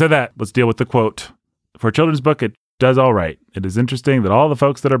 Now, having said that, let's deal with the quote. For a children's book, it does all right. It is interesting that all the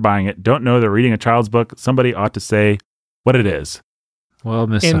folks that are buying it don't know they're reading a child's book. Somebody ought to say what it is. Well,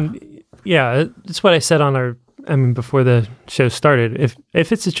 yeah, it's what I said before the show started.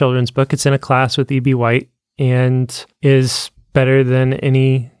 If it's a children's book, it's in a class with E.B. White and is better than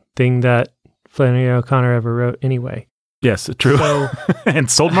anything that Flannery O'Connor ever wrote anyway. Yes, true. So, and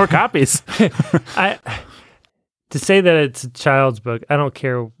sold more copies. To say that it's a child's book, I don't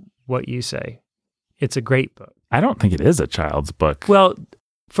care what you say. It's a great book. I don't think it is a child's book. Well,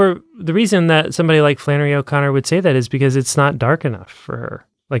 for the reason that somebody like Flannery O'Connor would say that is because it's not dark enough for her.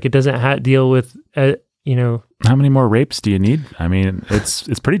 Like, it doesn't deal with, How many more rapes do you need? I mean, it's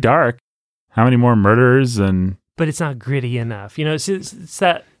pretty dark. How many more murders But it's not gritty enough. It's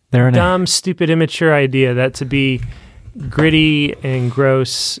that dumb, stupid, immature idea that to be gritty and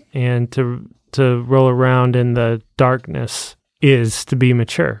gross and to roll around in the darkness is to be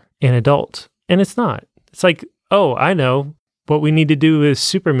mature and adult. And it's not. It's like, oh, I know. What we need to do with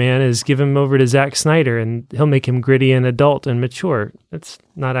Superman is give him over to Zack Snyder and he'll make him gritty and adult and mature. That's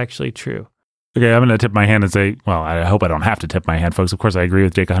not actually true. Okay, I'm going to tip my hand and say, well, I hope I don't have to tip my hand, folks. Of course, I agree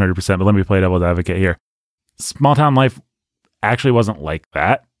with Jake 100%, but let me play devil's advocate here. Small town life actually wasn't like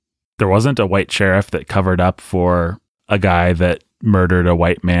that. There wasn't a white sheriff that covered up for a guy that murdered a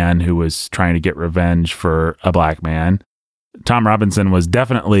white man who was trying to get revenge for a black man. Tom Robinson was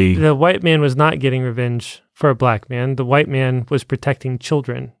definitely... The white man was not getting revenge for a black man. The white man was protecting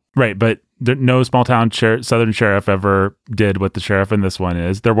children. Right, but no small town southern sheriff ever did what the sheriff in this one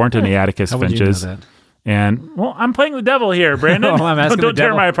is. There weren't any Atticus Finches. And, well, I'm playing the devil here, Brandon. I'm asking Don't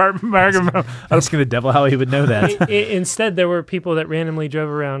tear my argument. I'm asking the devil how he would know that. Instead, there were people that randomly drove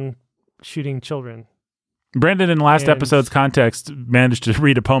around shooting children. Brandon, in last episode's context, managed to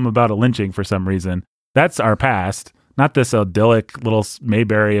read a poem about a lynching for some reason. That's our past. Not this idyllic little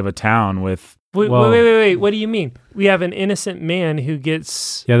Mayberry of a town with... Wait. What do you mean? We have an innocent man who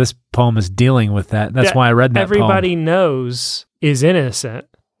gets... Yeah, this poem is dealing with that. That's why I read that Everybody knows is innocent,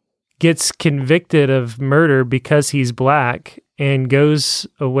 gets convicted of murder because he's black, and goes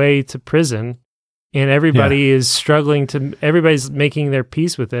away to prison. And everybody is struggling everybody's making their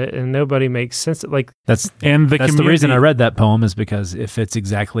peace with it, and nobody makes sense. That's the reason I read that poem, is because it fits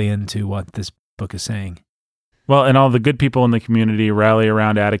exactly into what this book is saying. Well, and all the good people in the community rally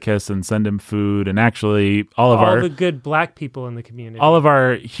around Atticus and send him food, and actually all the good black people in the community,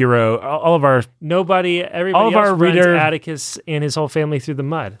 everybody else runs Atticus and his whole family through the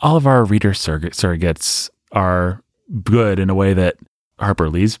mud. All of our reader surrogates are good in a way that Harper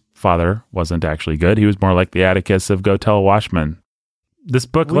Lee's father wasn't actually good. He was more like the Atticus of Go Tell Washman. This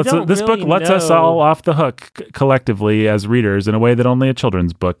book lets us all off the hook collectively as readers in a way that only a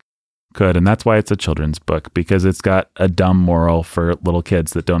children's book could, and that's why it's a children's book, because it's got a dumb moral for little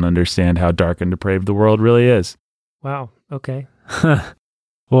kids that don't understand how dark and depraved the world really is. Wow. Okay.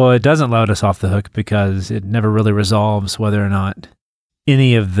 Well, it doesn't let us off the hook because it never really resolves whether or not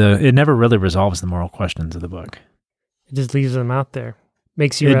it never really resolves the moral questions of the book. It just leaves them out there.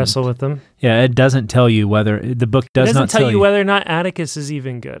 Makes you wrestle with them. Yeah, it doesn't tell you whether the book doesn't tell you whether or not Atticus is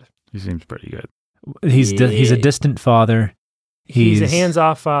even good. He seems pretty good. He's a distant father. He's a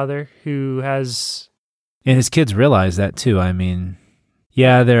hands-off father who has... And his kids realize that too. I mean,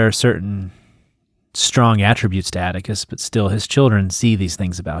 yeah, there are certain strong attributes to Atticus, but still his children see these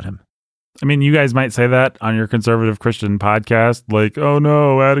things about him. I mean, you guys might say that on your conservative Christian podcast, like, oh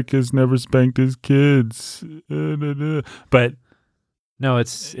no, Atticus never spanked his kids. But... No,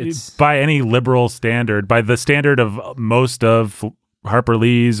 it's by any liberal standard, by the standard of most of Harper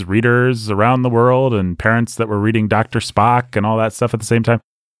Lee's readers around the world and parents that were reading Dr. Spock and all that stuff at the same time.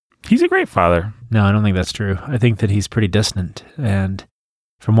 He's a great father. No, I don't think that's true. I think that he's pretty distant. And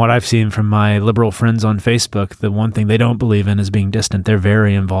from what I've seen from my liberal friends on Facebook, the one thing they don't believe in is being distant. They're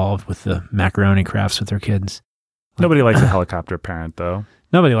very involved with the macaroni crafts with their kids. Nobody likes a helicopter parent, though.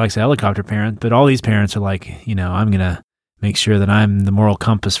 Nobody likes a helicopter parent, but all these parents are like, I'm going to make sure that I'm the moral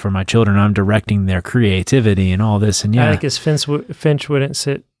compass for my children. I'm directing their creativity and all this. And Atticus Finch wouldn't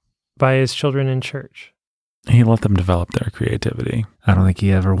sit by his children in church. He let them develop their creativity. I don't think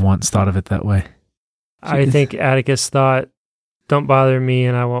he ever once thought of it that way. I think Atticus thought, don't bother me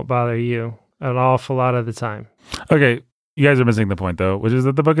and I won't bother you an awful lot of the time. Okay, you guys are missing the point, though, which is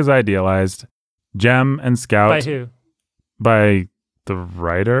that the book is idealized. Jem and Scout. By who? By the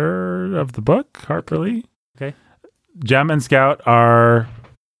writer of the book, Harper Lee. Okay. Jem and Scout are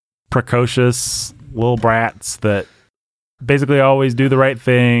precocious little brats that basically always do the right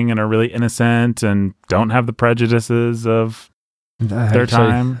thing and are really innocent and don't have the prejudices of their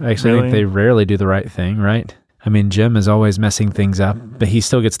time. I actually think they rarely do the right thing, right? I mean, Jem is always messing things up, but he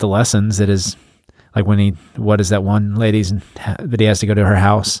still gets the lessons. That is, like what is that one lady's that he has to go to her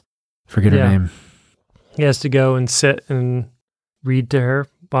house? Forget her name. He has to go and sit and read to her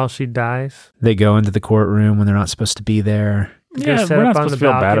while she dies. They go into the courtroom when they're not supposed to be there. Yeah, we're not supposed to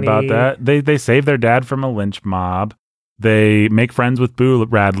feel bad about that. They save their dad from a lynch mob. They make friends with Boo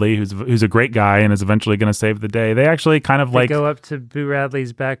Radley, who's a great guy and is eventually going to save the day. They actually kind of go up to Boo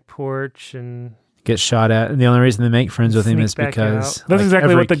Radley's back porch and get shot at. And the only reason they make friends with him is because that's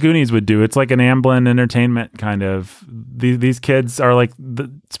exactly what the Goonies would do. It's like an Amblin Entertainment kind of. These kids are like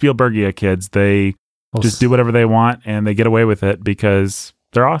the Spielbergia kids. They just do whatever they want and they get away with it because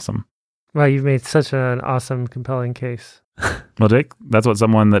they're awesome. Wow, you've made such an awesome, compelling case. Well, Jake, that's what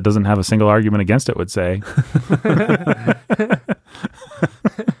someone that doesn't have a single argument against it would say.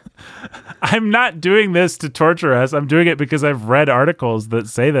 I'm not doing this to torture us. I'm doing it because I've read articles that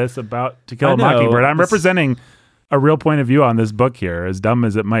say this about To Kill a Mockingbird. I'm representing a real point of view on this book here, as dumb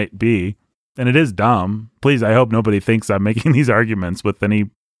as it might be. And it is dumb. Please, I hope nobody thinks I'm making these arguments with any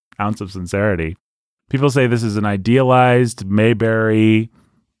ounce of sincerity. People say this is an idealized Mayberry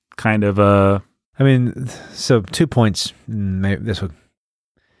kind of a... I mean, so 2 points.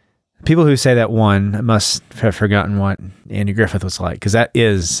 People who say that, one, must have forgotten what Andy Griffith was like, because that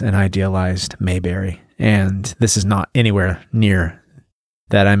is an idealized Mayberry, and this is not anywhere near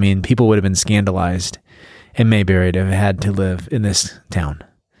that. I mean, people would have been scandalized in Mayberry to have had to live in this town,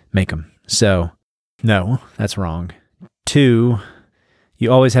 Macomb. So, no, that's wrong. 2,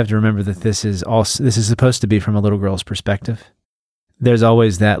 you always have to remember that this is supposed to be from a little girl's perspective. There's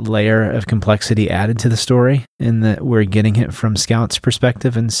always that layer of complexity added to the story in that we're getting it from Scout's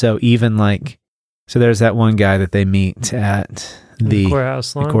perspective. And so so there's that one guy that they meet at the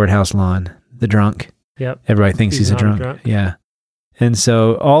courthouse lawn, the drunk. Yep. Everybody thinks he's a drunk. Yeah. And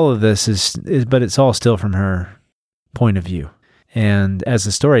so all of this is, but it's all still from her point of view. And as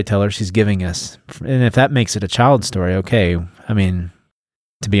a storyteller, she's giving us, and if that makes it a child story, okay. I mean,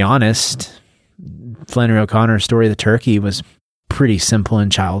 to be honest, Flannery O'Connor's story of the turkey was pretty simple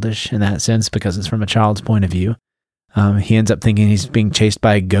and childish in that sense because it's from a child's point of view. He ends up thinking he's being chased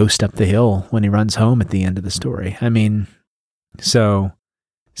by a ghost up the hill when he runs home at the end of the story. I mean, so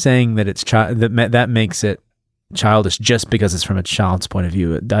saying that it's that makes it childish just because it's from a child's point of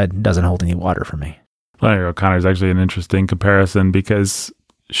view, that doesn't hold any water for me. Flannery O'Connor is actually an interesting comparison because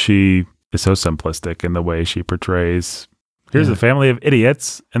she is so simplistic in the way she portrays. Here's a family of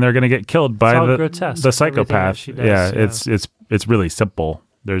idiots, and they're going to get killed by the psychopath. Does, it's really simple.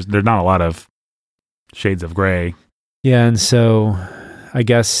 There's not a lot of shades of gray. Yeah, and so I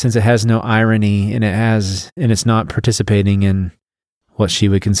guess since it has no irony and it's not participating in what she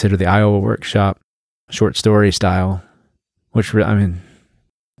would consider the Iowa workshop short story style, which I mean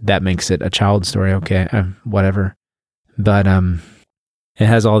that makes it a child story. Okay, whatever, but it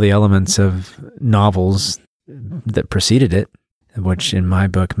has all the elements of novels that preceded it, which in my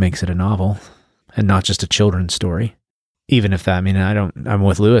book makes it a novel and not just a children's story. Even if that, I mean, I'm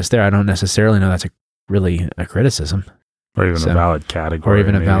with Lewis there. I don't necessarily know that's really a criticism. Or even a valid category. Or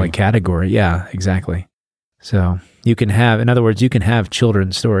even a valid category. Yeah, exactly. So you can have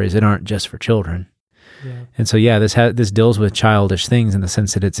children's stories that aren't just for children. Yeah. And so, yeah, this deals with childish things in the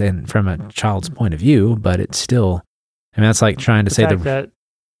sense that it's from a child's point of view, but it's still, I mean, that's like trying to say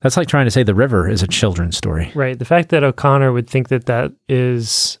that's like trying to say The River is a children's story. Right. The fact that O'Connor would think that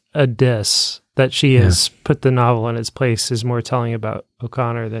is a diss, that she has put the novel in its place, is more telling about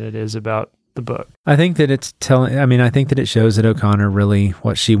O'Connor than it is about the book. I think that I think that it shows that O'Connor really,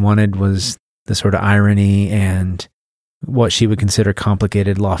 what she wanted was the sort of irony and what she would consider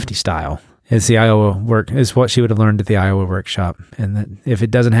complicated, lofty style. It's the Iowa work, is what she would have learned at the Iowa workshop. And that if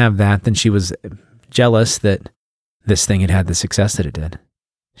it doesn't have that, then she was jealous that this thing had the success that it did.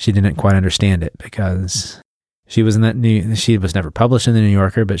 She didn't quite understand it because she was she was never published in the New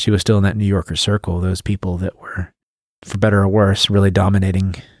Yorker, but she was still in that New Yorker circle, those people that were, for better or worse, really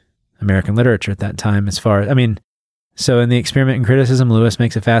dominating American literature at that time. So in the Experiment in Criticism, Lewis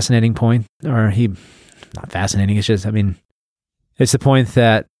makes a fascinating point, not fascinating, it's just, it's the point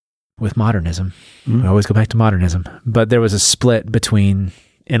that with modernism, we always go back to modernism, but there was a split between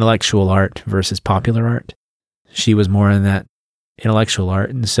intellectual art versus popular art. She was more in that intellectual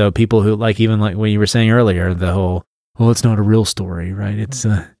art. And so people who even like what you were saying earlier, the whole, well, it's not a real story, right? It's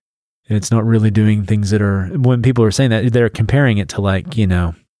not really doing things that are, when people are saying that, they're comparing it to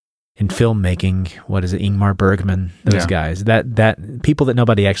in filmmaking, what is it, Ingmar Bergman, those guys, that people that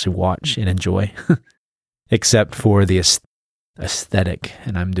nobody actually watch and enjoy, except for the aesthetic.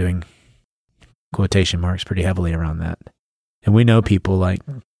 And I'm doing quotation marks pretty heavily around that. And we know people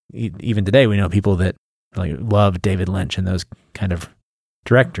even today, we know people that love David Lynch and those kind of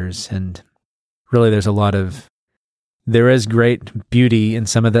directors. And really there is great beauty in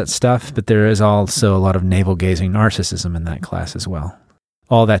some of that stuff, but there is also a lot of navel-gazing narcissism in that class as well.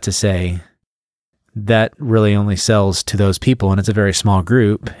 All that to say, that really only sells to those people, and it's a very small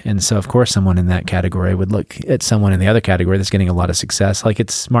group. And so, of course, someone in that category would look at someone in the other category that's getting a lot of success, like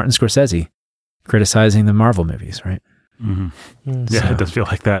it's Martin Scorsese criticizing the Marvel movies, right? Mm-hmm. Yeah, it does feel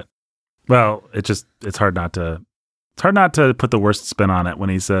like that. Well, it's hard not to put the worst spin on it when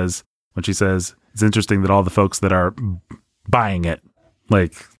she says, it's interesting that all the folks that are buying it,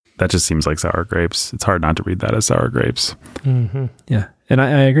 that just seems like sour grapes. It's hard not to read that as sour grapes. Mm-hmm. Yeah. And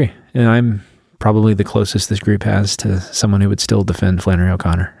I agree. And I'm probably the closest this group has to someone who would still defend Flannery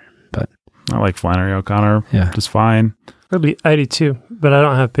O'Connor. But I like Flannery O'Connor just fine. I do too, but I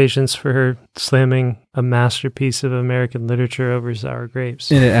don't have patience for her slamming a masterpiece of American literature over sour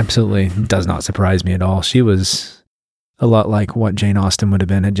grapes. And it absolutely does not surprise me at all. She was a lot like what Jane Austen would have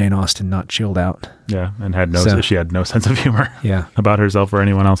been had Jane Austen not chilled out. Yeah, and she had no sense of humor about herself or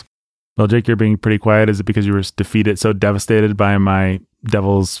anyone else. Well, Jake, you're being pretty quiet. Is it because you were so devastated by my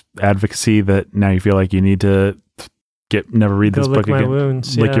devil's advocacy that now you feel like you need to never read this book again?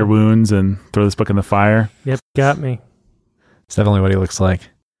 Lick your wounds and throw this book in the fire? Yep, got me. It's definitely what he looks like.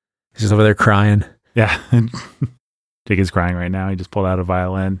 He's just over there crying. Yeah. Jake is crying right now. He just pulled out a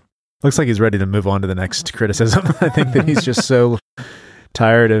violin. Looks like he's ready to move on to the next criticism. I think that he's just so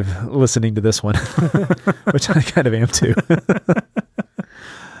tired of listening to this one, which I kind of am too.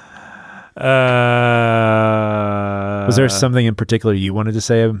 Was there something in particular you wanted to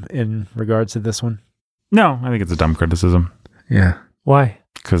say in regards to this one? No, I think it's a dumb criticism. Yeah. Why?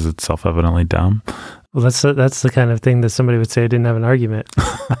 Because it's self-evidently dumb. Well, that's the kind of thing that somebody would say I didn't have an argument.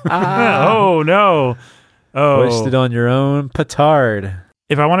 Oh, no. Oh. Wished it on your own petard.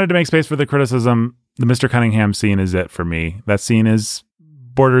 If I wanted to make space for the criticism, the Mr. Cunningham scene is it for me. That scene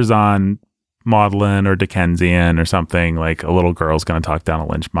borders on maudlin or Dickensian or something, like a little girl's going to talk down a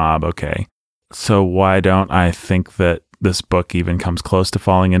lynch mob. Okay. So why don't I think that this book even comes close to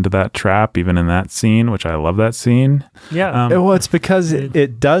falling into that trap, even in that scene, which I love that scene. Yeah. Well, it's because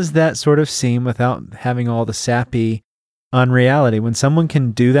it does that sort of scene without having all the sappy unreality. When someone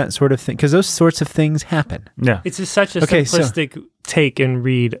can do that sort of thing, because those sorts of things happen. Yeah. It's just such a simplistic take and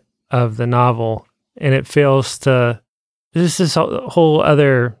read of the novel, and it fails to. This is a whole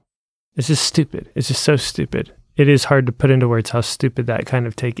other. It's just stupid. It's just so stupid. It is hard to put into words how stupid that kind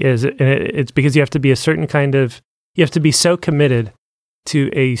of take is, and it's because you have to be a certain kind of. You have to be so committed to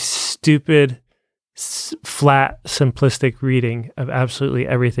a stupid, flat, simplistic reading of absolutely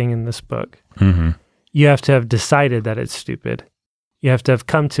everything in this book. Mm-hmm. You have to have decided that it's stupid. You have to have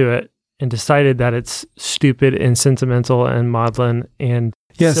come to it and decided that it's stupid and sentimental and maudlin and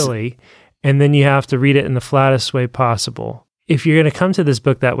silly. And then you have to read it in the flattest way possible. If you're going to come to this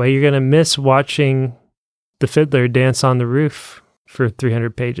book that way, you're going to miss watching the fiddler dance on the roof for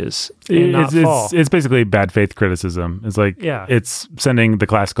 300 pages and not fall. It's basically bad faith criticism. It's like, it's sending the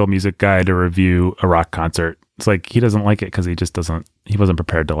classical music guy to review a rock concert. It's like, he doesn't like it because he wasn't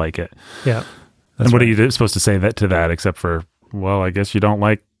prepared to like it. Yeah. And what are you supposed to say to that except for, well, I guess you don't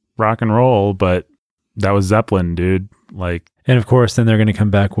like rock and roll, but that was Zeppelin, dude. Like, and of course, then they're going to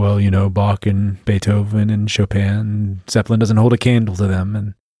come back, well, Bach and Beethoven and Chopin, Zeppelin doesn't hold a candle to them.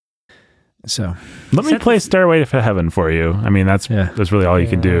 And so let me play Stairway to Heaven for you. I mean, that's really all you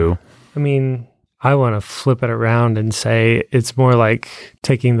can do. I mean, I want to flip it around and say it's more like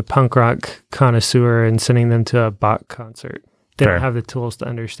taking the punk rock connoisseur and sending them to a Bach concert. They don't have the tools to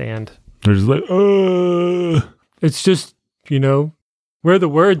understand. They're just like, it's just, where are the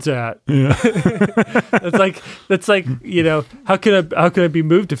words at? Yeah. that's like, how can I be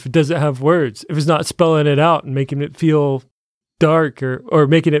moved if it doesn't have words? If it's not spelling it out and making it feel dark or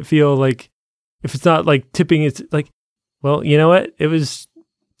making it feel like, if it's not like tipping, it's like, well, you know what? It was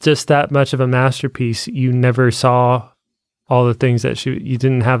just that much of a masterpiece. You never saw all the things that you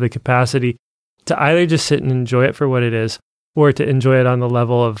didn't have the capacity to either just sit and enjoy it for what it is, or to enjoy it on the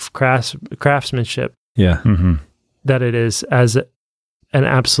level of craftsmanship. Yeah. Mm-hmm. That it is as an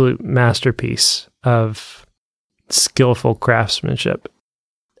absolute masterpiece of skillful craftsmanship.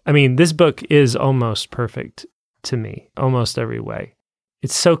 I mean, this book is almost perfect to me, almost every way.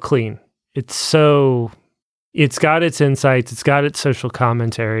 It's so clean. It's got its insights. It's got its social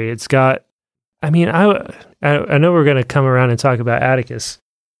commentary. It's got, I mean, I know we're going to come around and talk about Atticus,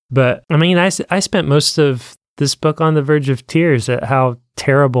 but I mean, I spent most of this book on the verge of tears at how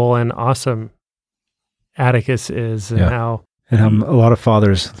terrible and awesome Atticus is, and how a lot of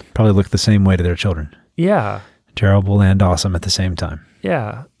fathers probably look the same way to their children. Yeah. Terrible and awesome at the same time.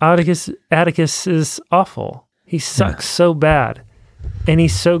 Yeah. Atticus is awful. He sucks so bad, and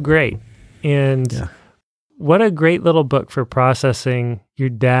he's so great. And what a great little book for processing your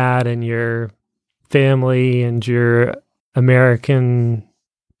dad and your family and your American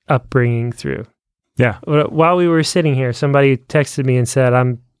upbringing through. Yeah. While we were sitting here, somebody texted me and said,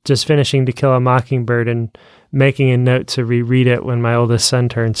 I'm just finishing To Kill a Mockingbird and making a note to reread it when my oldest son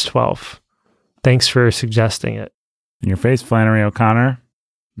turns 12. Thanks for suggesting it. In your face, Flannery O'Connor.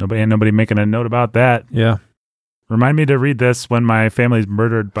 Nobody making a note about that. Yeah. Remind me to read this when my family's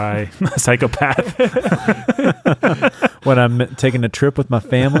murdered by a psychopath. When I'm taking a trip with my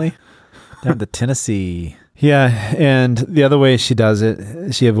family down to Tennessee. Yeah, and the other way she does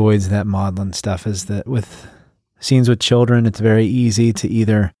it, she avoids that maudlin stuff, is that with scenes with children, it's very easy to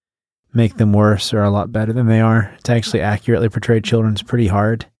either make them worse or a lot better than they are. To actually accurately portray children is pretty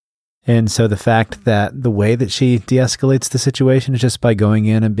hard. And so the fact that the way that she de-escalates the situation is just by going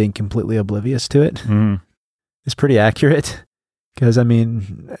in and being completely oblivious to it is pretty accurate. Because, I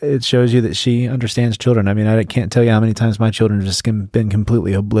mean, it shows you that she understands children. I mean, I can't tell you how many times my children have just been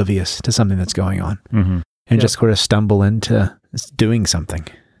completely oblivious to something that's going on. Mm-hmm. And just sort of stumble into doing something.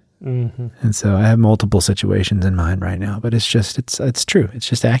 Mm-hmm. And so I have multiple situations in mind right now, but it's true. It's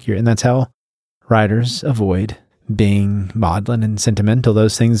just accurate. And that's how writers avoid being maudlin and sentimental.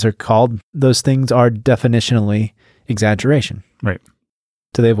 Those things are definitionally exaggeration. Right.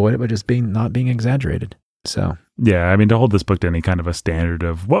 So they avoid it by just not being exaggerated. So. Yeah. I mean, to hold this book to any kind of a standard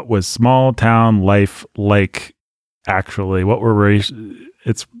of what was small town life like, actually, what were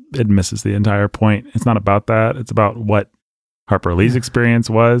it misses the entire point. It's not about that. It's about what Harper Lee's experience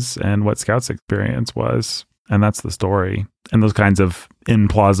was and what Scout's experience was. And that's the story. And those kinds of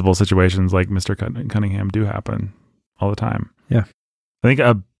implausible situations like Mr. Cunningham do happen all the time. Yeah. I think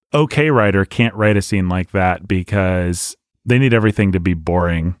a okay writer can't write a scene like that because they need everything to be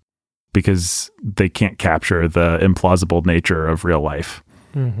boring because they can't capture the implausible nature of real life.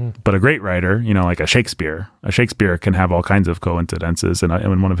 Mm-hmm. But a great writer, like a Shakespeare can have all kinds of coincidences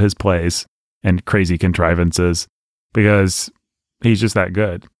in one of his plays and crazy contrivances. because he's just that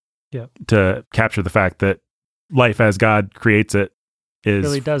good. Yep. To capture the fact that life as God creates it is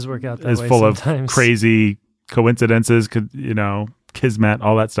really does work out that is way full sometimes. of crazy coincidences, kismet,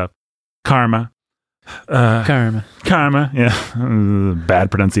 all that stuff. Karma. Karma. Yeah.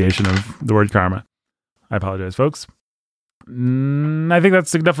 Bad pronunciation of the word karma. I apologize, folks. I think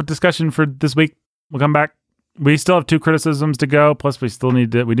that's enough of discussion for this week. We'll come back. We still have 2 criticisms to go. Plus, we do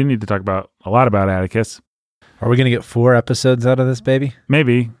need to talk about a lot about Atticus. Are we going to get 4 episodes out of this baby?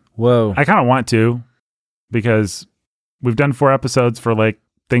 Maybe. Whoa. I kind of want to, because we've done 4 episodes for like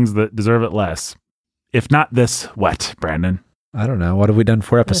things that deserve it less. If not this, what, Brandon? I don't know. What have we done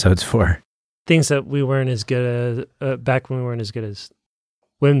 4 episodes for? Things that we weren't as good as, back when we weren't as good as,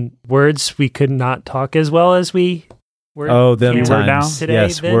 when words we could not talk as well as we were. Oh, them here times. today,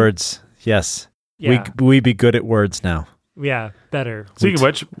 Yes, then. words. Yes. Yeah. We be good at words now. Yeah, better. Speaking of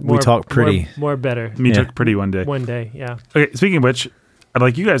which, We talk pretty. More better. me Yeah. took pretty one day. One day, yeah. Okay, speaking of which, I'd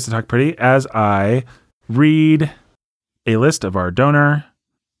like you guys to talk pretty as I read a list of our donors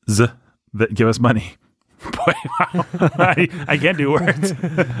that give us money. Boy, wow. I can't do words.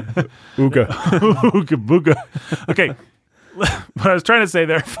 Ooga. Ooga booga. Okay, what I was trying to say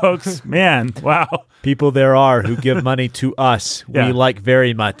there, folks, man, wow. People there are who give money to us. Yeah. We like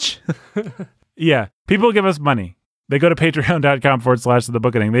very much. Yeah, people give us money. They go to patreon.com/the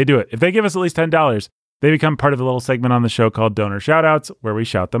bookening. They do it. If they give us at least $10, they become part of a little segment on the show called Donor Shoutouts, where we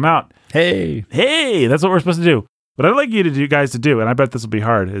shout them out. Hey. That's what we're supposed to do. What I'd like you guys to do, and I bet this will be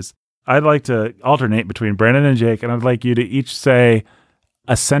hard, is I'd like to alternate between Brandon and Jake, and I'd like you to each say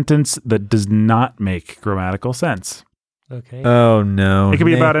a sentence that does not make grammatical sense. Okay. Oh, no. It could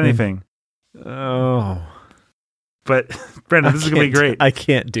be about Nathan. anything. Oh. But Brandon, this is going to be great. I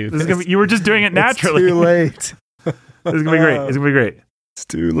can't do this. You were just doing it naturally. It's too late. This is going to be great. It's going to be great. It's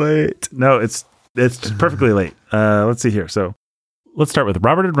too late. No, it's just perfectly late. Let's see here. So let's start with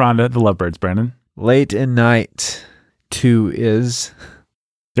Robert and Rhonda, the Lovebirds, Brandon. Late in night. 2 is...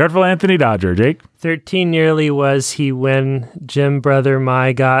 The Artful Anthony Dodger, Jake. 13 nearly was he when Jim brother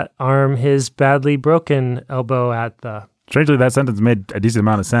my got arm his badly broken elbow at the... Strangely, that sentence made a decent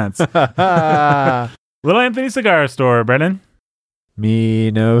amount of sense. Little Anthony Cigar Store, Brennan.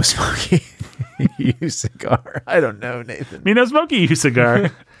 Me no smoky you cigar. I don't know, Nathan. Me no smoky you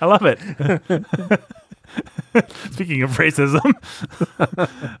cigar. I love it. Speaking of racism.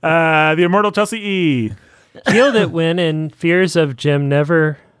 The Immortal Chelsea E. Healed it when in fears of Jim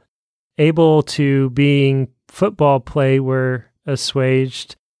never able to being football play were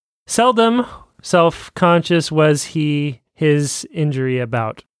assuaged. Seldom self-conscious was he his injury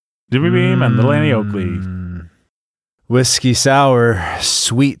about. Jimmy Beam and Little Annie Oakley. Whiskey sour,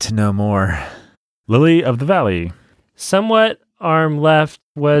 sweet no more. Lily of the Valley. Somewhat arm left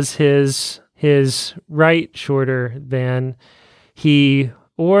was his right shorter than he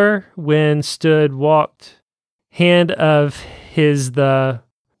or when stood walked hand of his the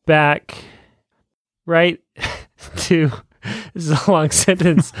back right to this is a long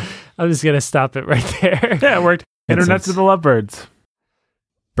sentence. I'm just gonna stop it right there. Yeah, it worked. Internets of the Lovebirds.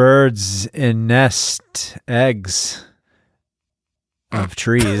 Birds in nest eggs of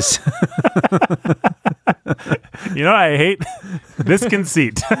trees. You know, I hate this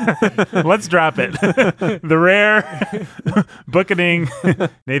conceit. Let's drop it. The rare bookening.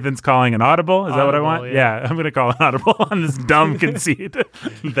 Nathan's calling an audible. Is that what I want? Yeah, I'm going to call an audible on this dumb conceit.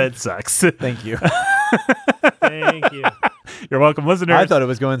 That sucks. Thank you. Thank you. You're welcome, listeners. I thought it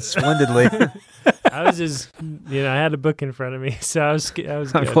was going splendidly. I was just, I had a book in front of me, so I was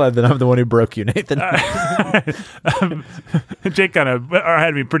I'm good. glad that I'm the one who broke you, Nathan. Jake kind of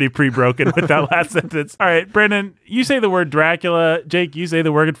had me pretty pre-broken with that last sentence. All right, Brandon, you say the word Dracula. Jake, you say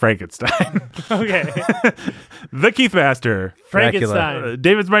the word Frankenstein. Okay. The Keith Master. Frankenstein.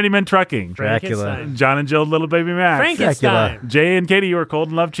 David's Mighty Men Trucking. Dracula. John and Jill, Little Baby Max. Frankenstein. Jay and Katie, you are Cold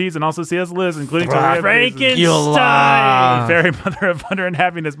and Love Cheese, and also C.S. Lewis, including Tori Frankenstein. Fairy Mother of Wonder and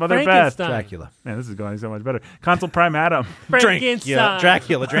Happiness, Mother Beth. Frankenstein. Dracula. Man, this is going so much better. Consul Prime Adam. Frankenstein.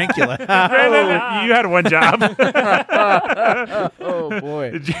 Dracula. Brandon, you had one job. Oh,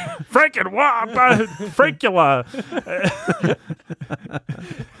 boy. Frankula.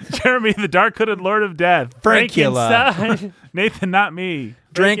 Jeremy, the Dark Hooded Lord of Death. Frankula. Frankenstein. Nathan, not me.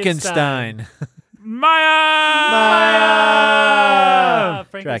 Drankenstein. Maya.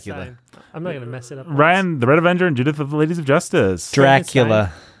 Frankenstein. Dracula. I'm not going to mess it up. Ryan, the Red Avenger, and Judith of the Ladies of Justice.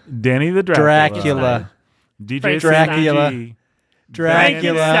 Dracula. Danny the Dracula. Dracula. DJ Dracula. CG.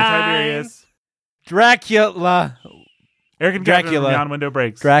 Dracula. Tiberius. Dracula. Eric and Dracula. Catherine, Beyond Window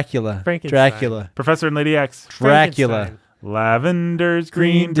Breaks. Dracula. Frankenstein. Dracula. Professor and Lady X. Dracula. Lavender's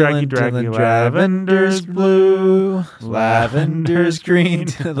green, Draggy, Dylan, lavender's blue, lavender's green,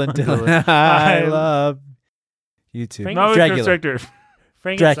 Dylan. I love you too. No, Constrictor.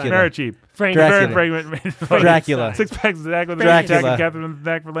 Frankenstein. Paracheap. Dracula. Six packs of Zach with a Dracula. jacket, Catherine with the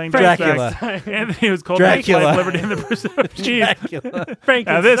back for laying Dracula. Anthony was cold Dracula. life, liberty, and the pursuit of cheese. Dracula.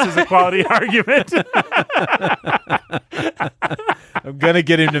 Now this is a quality argument. I'm gonna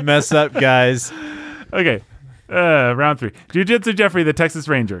get him to mess up, guys. Okay, round 3. Jiu-Jitsu Jeffrey, the Texas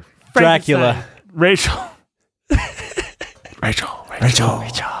Ranger. Dracula. Rachel.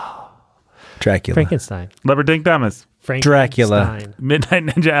 Dracula. Frankenstein. Leopard Dink Thomas. Dracula. Midnight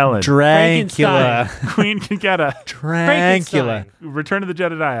Ninja Ellen. Dracula. Queen Kinketta. Dracula. Return of the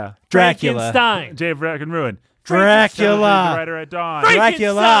Jedediah. Dracula. Frankenstein. Jay of Wreck and Ruin. The Dracula. Rider at Dawn.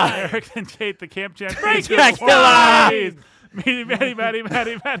 Dracula. Eric and Kate, the Camp Champ. Dracula. Matty,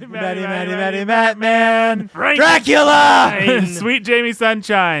 Matman. Dracula. Sweet Jamie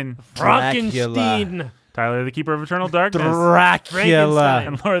Sunshine. Frankenstein. Tyler, the Keeper of Eternal Darkness. Dracula.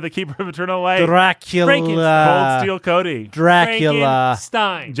 And Laura, the Keeper of Eternal Light. Dracula. Cold Steel Cody. Dracula.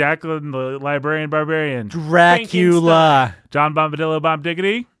 Frankenstein. Jacqueline, the Librarian Barbarian. Dracula. John Bombadillo Bomb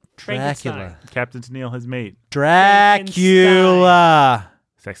Diggity. Dracula. Captain Tennille, his mate. Dracula.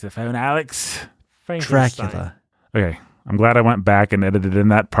 Saxophone Alex. Dracula. Okay. I'm glad I went back and edited in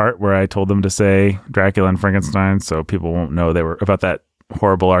that part where I told them to say Dracula and Frankenstein so people won't know they were about that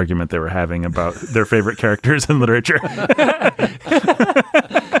horrible argument they were having about their favorite characters in literature. I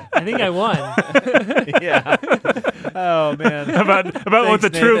think I won. Yeah. Oh man. about Thanks, what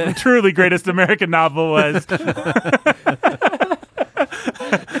the truly greatest American novel was.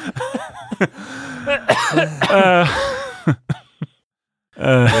 We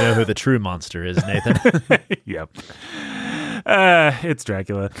know who the true monster is, Nathan. Yep. It's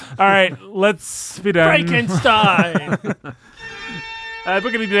Dracula. All right, let's be done. Frankenstein.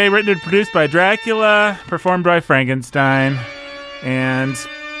 Book of the Day, written and produced by Dracula, performed by Frankenstein, and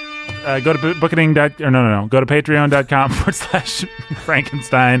go to go to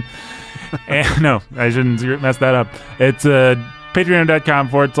patreon.com/Frankenstein. And no, I shouldn't mess that up. It's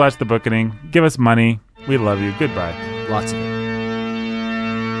patreon.com/The Bookening. Give us money. We love you. Goodbye. Lots of it.